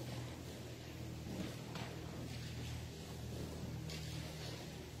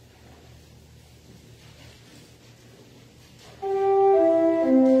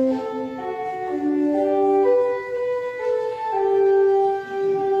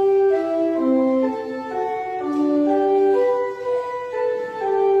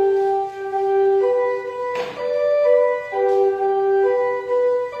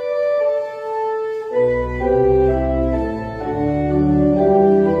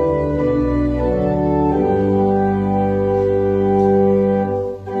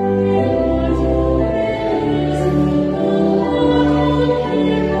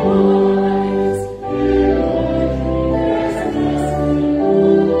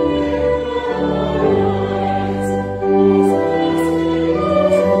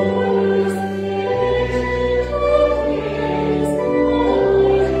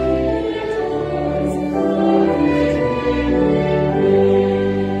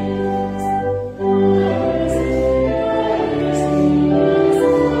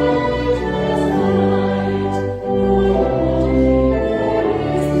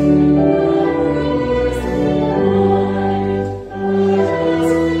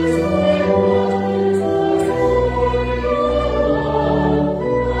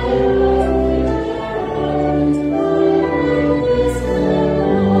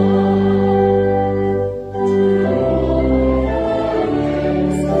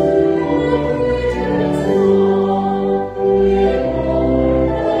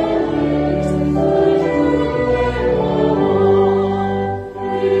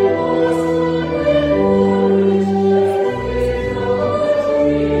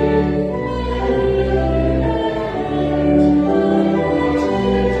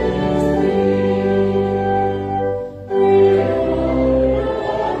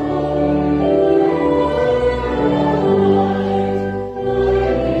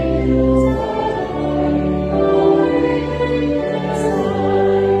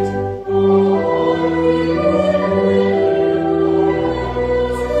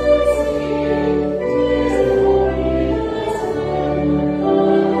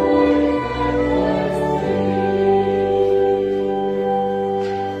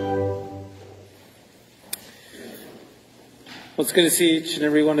 Well, it's good to see each and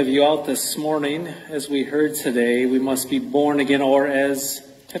every one of you out this morning. As we heard today, we must be born again, or as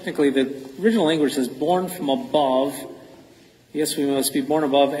technically the original language says, born from above. Yes, we must be born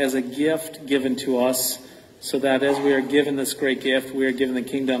above as a gift given to us, so that as we are given this great gift, we are given the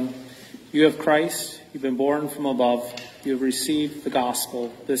kingdom. You have Christ, you've been born from above, you have received the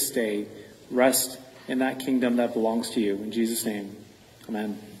gospel this day. Rest in that kingdom that belongs to you. In Jesus' name,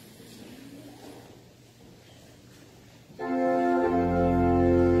 amen.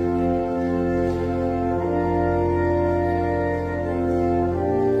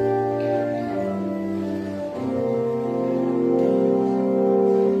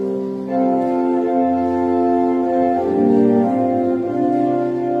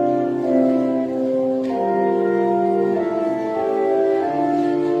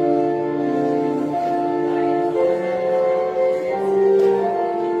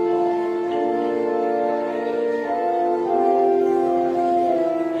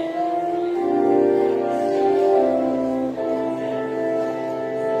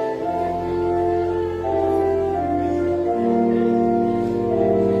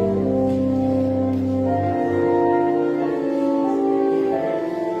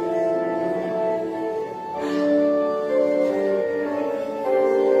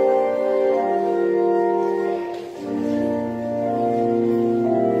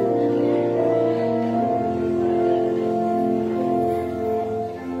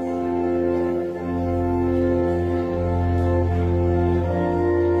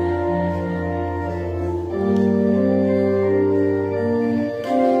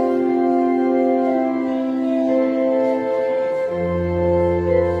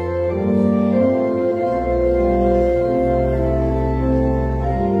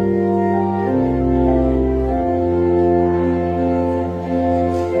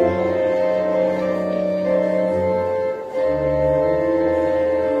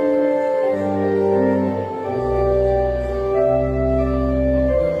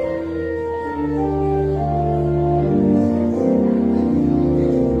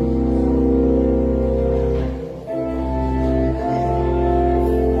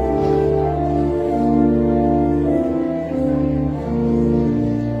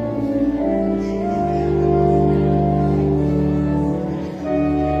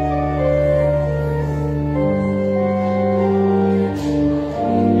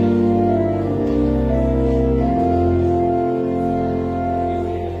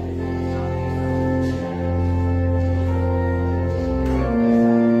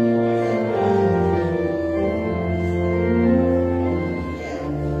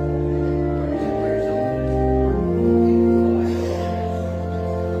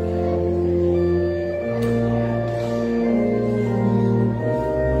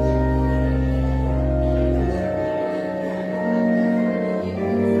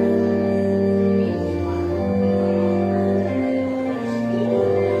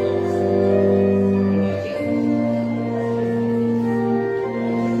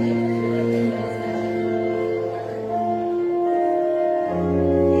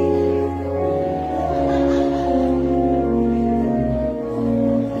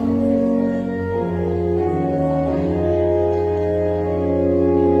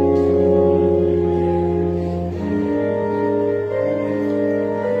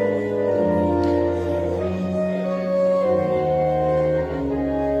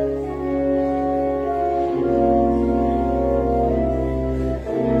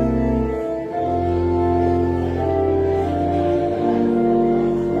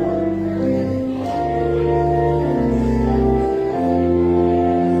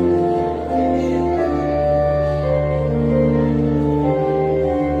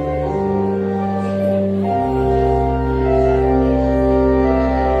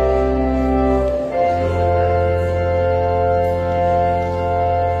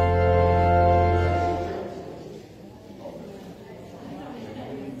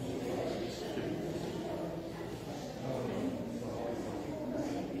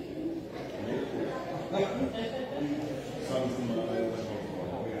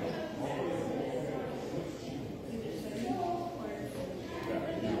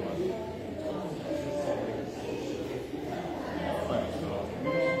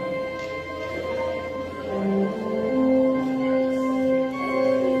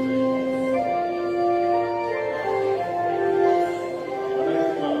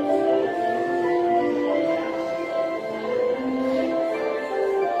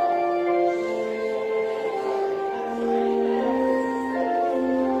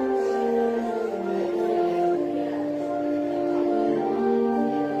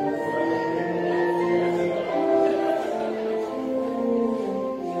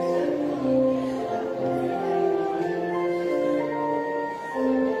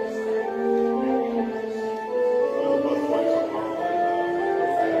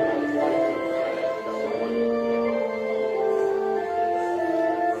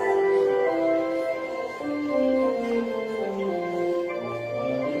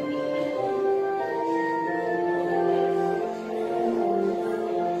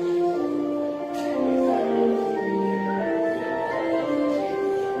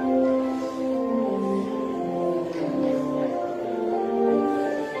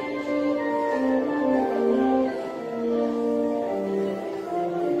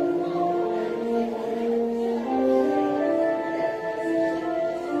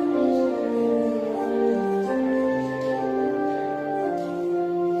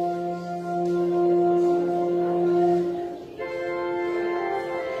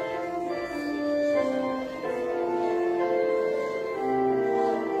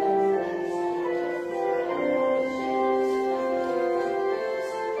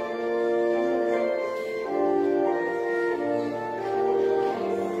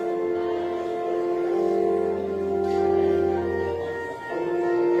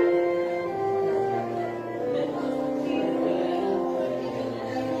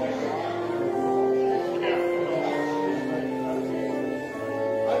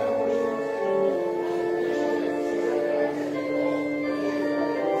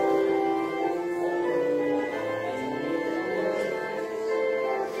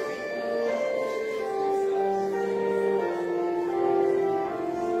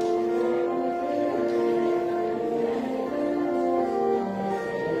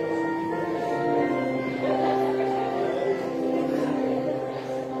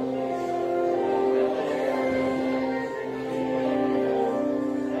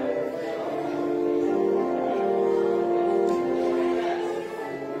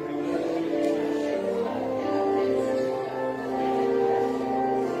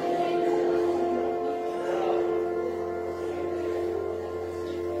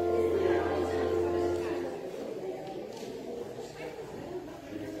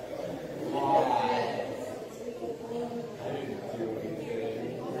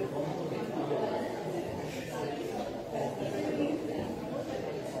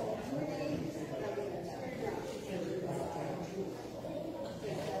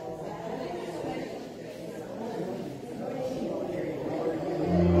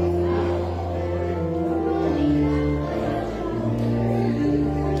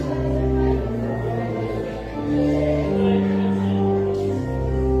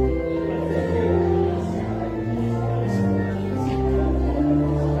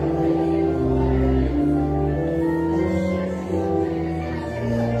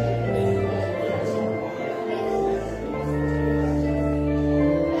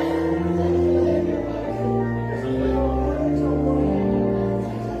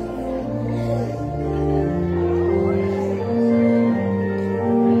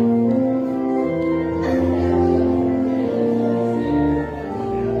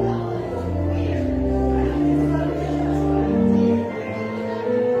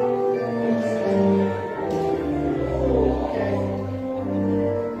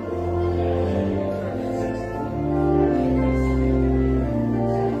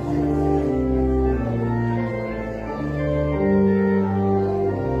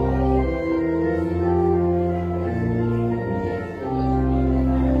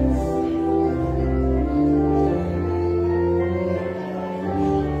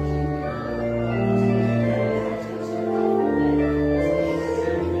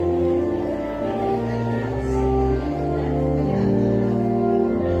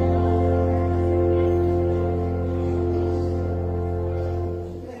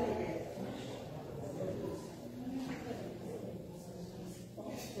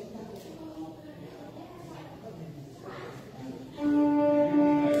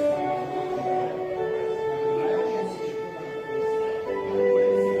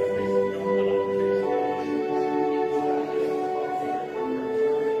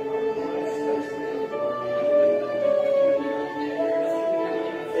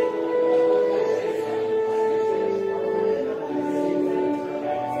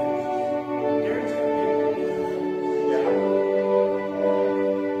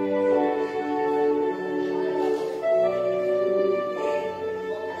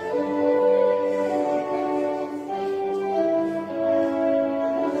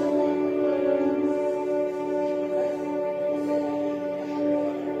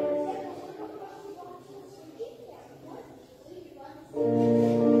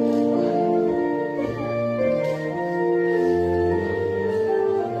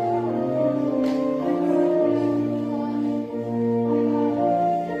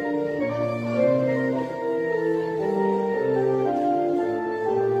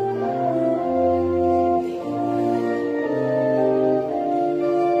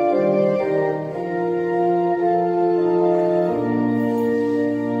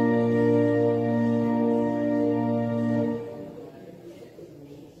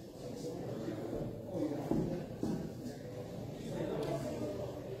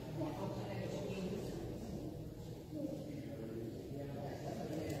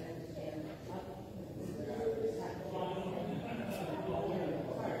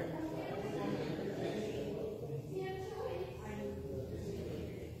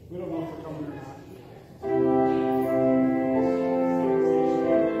 We don't know